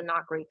versus a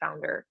not great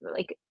founder.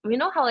 Like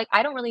how like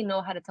I don't really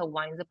know how to tell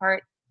wines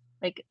apart.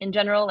 Like in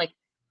general, like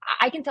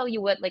I can tell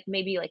you what like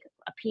maybe like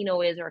a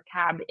Pinot is or a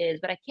Cab is,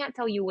 but I can't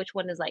tell you which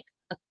one is like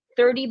a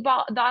 $30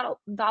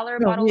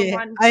 No, bottle of yeah,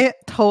 wine I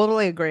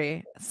totally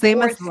agree.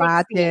 Same or as 60.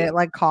 latte,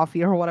 like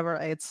coffee or whatever.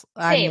 I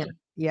mean, Same.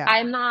 yeah,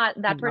 I'm not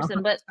you that know.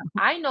 person, but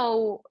I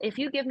know if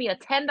you give me a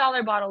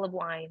 $10 bottle of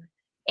wine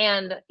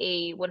and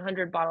a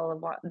 100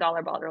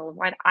 dollar bottle of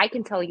wine, I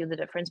can tell you the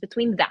difference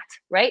between that,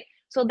 right?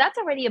 So that's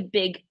already a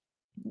big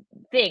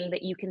thing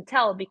that you can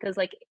tell because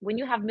like when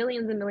you have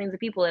millions and millions of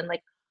people and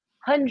like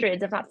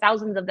hundreds if not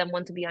thousands of them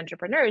want to be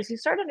entrepreneurs, you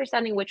start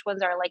understanding which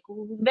ones are like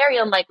very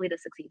unlikely to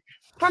succeed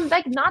from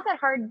like not that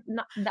hard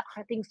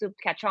things to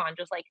catch on,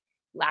 just like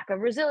lack of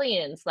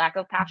resilience, lack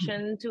of Mhm,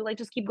 passion to like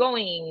just keep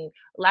going,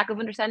 lack of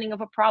understanding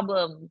of a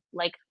problem,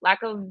 like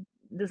lack of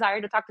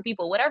desire to talk to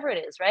people, whatever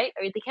it is, right?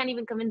 I mean, they can't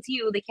even convince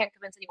you, they can't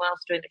convince anyone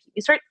else to join their team.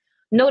 You start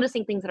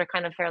noticing things that are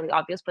kind of fairly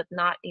obvious but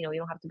not, you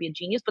don't have to be a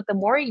genius, but the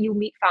more you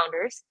meet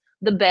founders,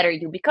 the better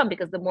you become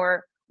because the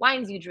more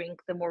wines you drink,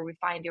 the more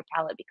refined your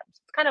palate becomes.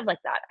 It's kind of like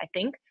that, I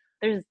think.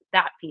 There's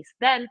that piece.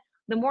 Then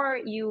the more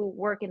you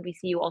work in VC,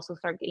 you also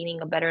start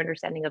gaining a better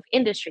understanding of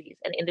industries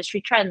and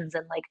industry trends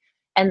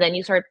and then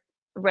you start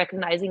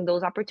recognizing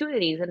those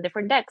opportunities and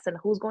different decks and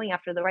who's going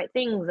after the right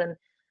things. And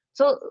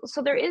so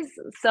there is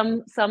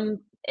some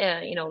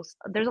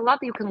there's a lot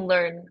that you can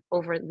learn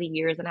over the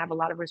years, and I have a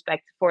lot of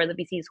respect for the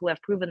VCs who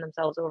have proven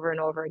themselves over and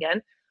over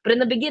again. But in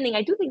the beginning,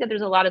 I do think that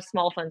there's a lot of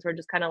small funds who are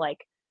just kind of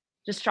like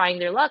just trying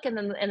their luck, and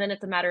then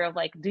it's a matter of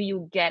like, do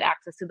you get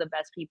access to the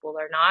best people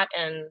or not?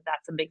 And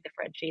that's a big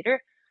differentiator.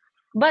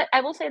 But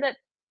I will say that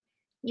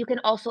you can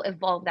also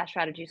evolve that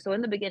strategy. So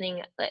in the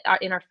beginning,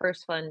 in our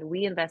first fund,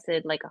 we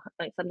invested like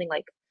something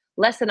like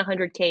less than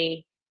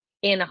 100K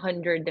in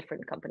 100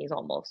 different companies,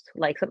 almost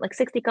like something like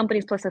 60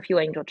 companies plus a few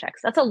angel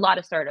checks. That's a lot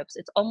of startups.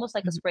 It's almost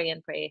like a Mhm. spray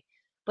and pray,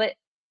 but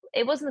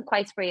it wasn't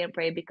quite spray and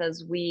pray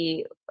because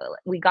we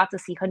got to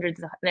see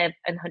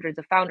and hundreds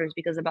of founders,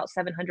 because about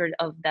 700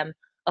 of them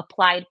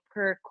applied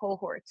per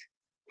cohort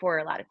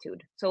for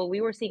Latitude. So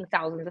we were seeing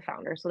thousands of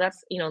founders. So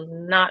that's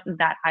not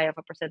that high of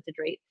a percentage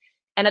rate.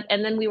 And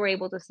then we were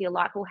able to see a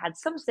lot who had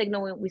some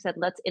signal. And we said,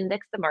 let's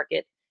index the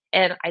market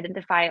and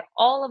identify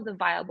all of the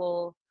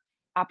viable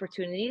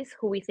opportunities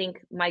who we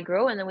think might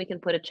grow, and then we can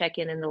put a check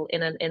in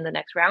the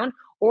next round,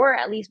 or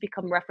at least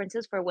become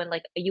references for when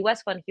like a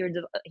US fund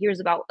hears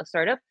about a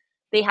startup,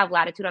 they have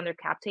Latitude on their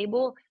cap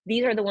table.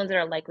 These are the ones that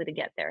are likely to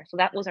get there. So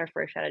that was our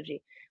first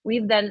strategy.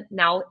 We've then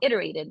now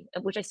iterated,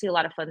 which I see a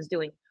lot of funds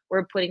doing.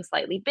 We're putting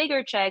slightly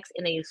bigger checks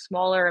in a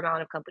smaller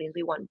amount of companies.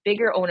 We want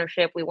bigger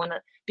ownership. We want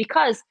to,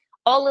 because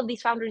all of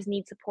these founders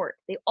need support.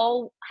 They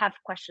all have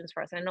questions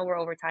for us. And I know we're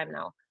over time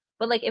now,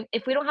 but like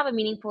if we don't have a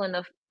meaningful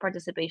enough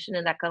participation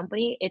in that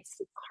company,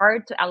 it's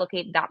hard to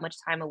allocate that much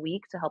time a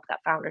week to help that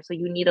founder. So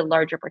you need a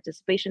larger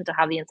participation to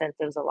have the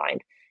incentives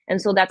aligned.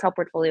 And so that's how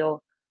portfolios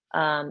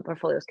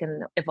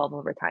can evolve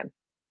over time.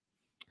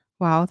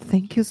 Wow,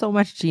 thank you so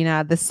much,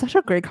 Gina. This is such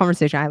a great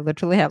conversation. I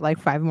literally have like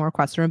 5 more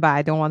questions, but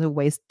I don't want to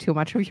waste too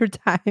much of your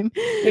time.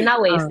 You're not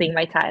Um, wasting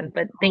my time,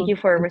 but thank oh, you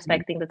for thank you.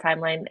 respecting the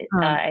timeline.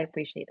 Um, I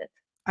appreciate it.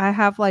 I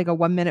have like a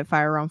 1-minute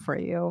fire round for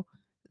you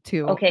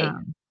to Okay,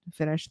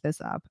 finish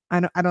this up. I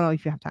don't know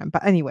if you have time,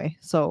 but anyway.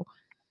 So,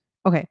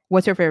 okay,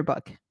 what's your favorite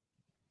book?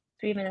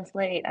 3 minutes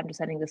late. I'm just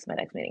sending this to my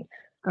next meeting.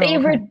 Oh, okay.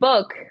 Favorite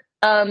book?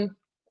 Um,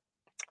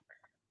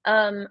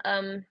 um,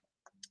 um,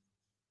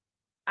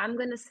 I'm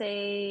gonna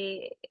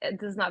say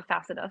this is not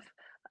fast enough.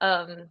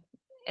 Um,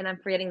 and I'm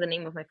forgetting the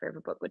name of my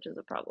favorite book, which is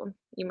a problem.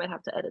 You might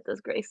have to edit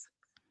this, Grace.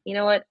 You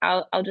know what?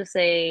 I'll just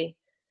say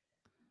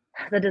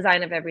The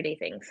Design of Everyday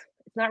Things.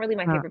 It's not really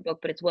my Uh, favorite book,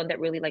 but it's one that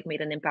really like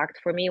made an impact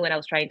for me when I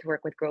was trying to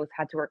work with growth,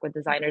 had to work with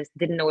designers,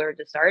 didn't know where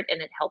to start,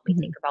 and it helped me mhm.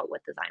 think about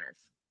what design is.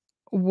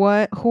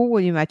 Who will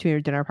you invite to your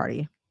dinner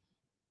party?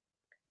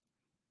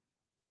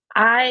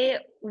 I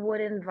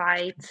would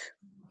invite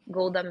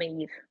Golda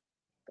Meir,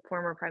 the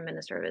former Prime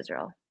Minister of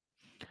Israel.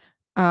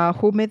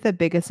 Who made the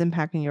biggest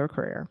impact in your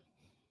career?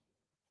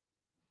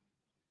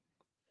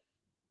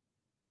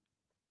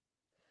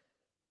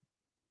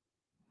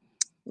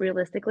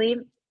 Realistically,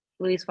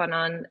 Luis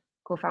Fanon,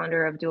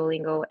 co-founder of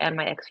Duolingo, and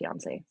my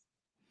ex-fiance.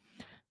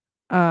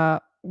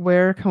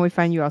 Where can we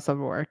find you outside of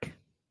work?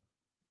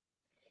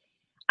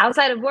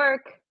 Outside of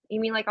work, you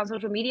mean like on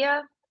social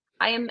media?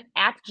 I am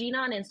at Gina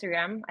on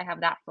Instagram. I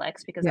have that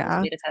flex because I'm the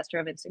Yeah. beta tester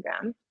of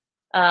Instagram.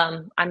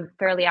 I'm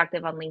fairly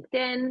active on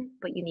LinkedIn,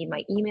 but you need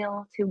my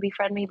email to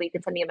befriend me, but you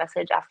can send me a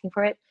message asking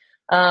for it.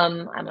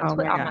 I'm on Oh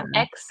Twitter, my I'm on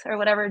God. X or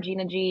whatever,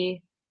 Gina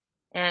G.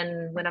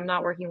 And when I'm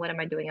not working, what am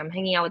I doing? I'm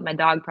hanging out with my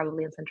dog,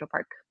 probably in Central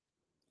Park.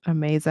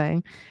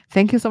 Amazing.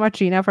 Thank you so much,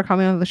 Gina, for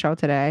coming on the show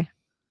today.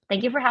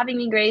 Thank you for having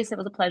me, Grace. It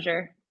was a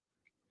pleasure.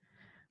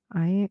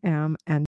 I am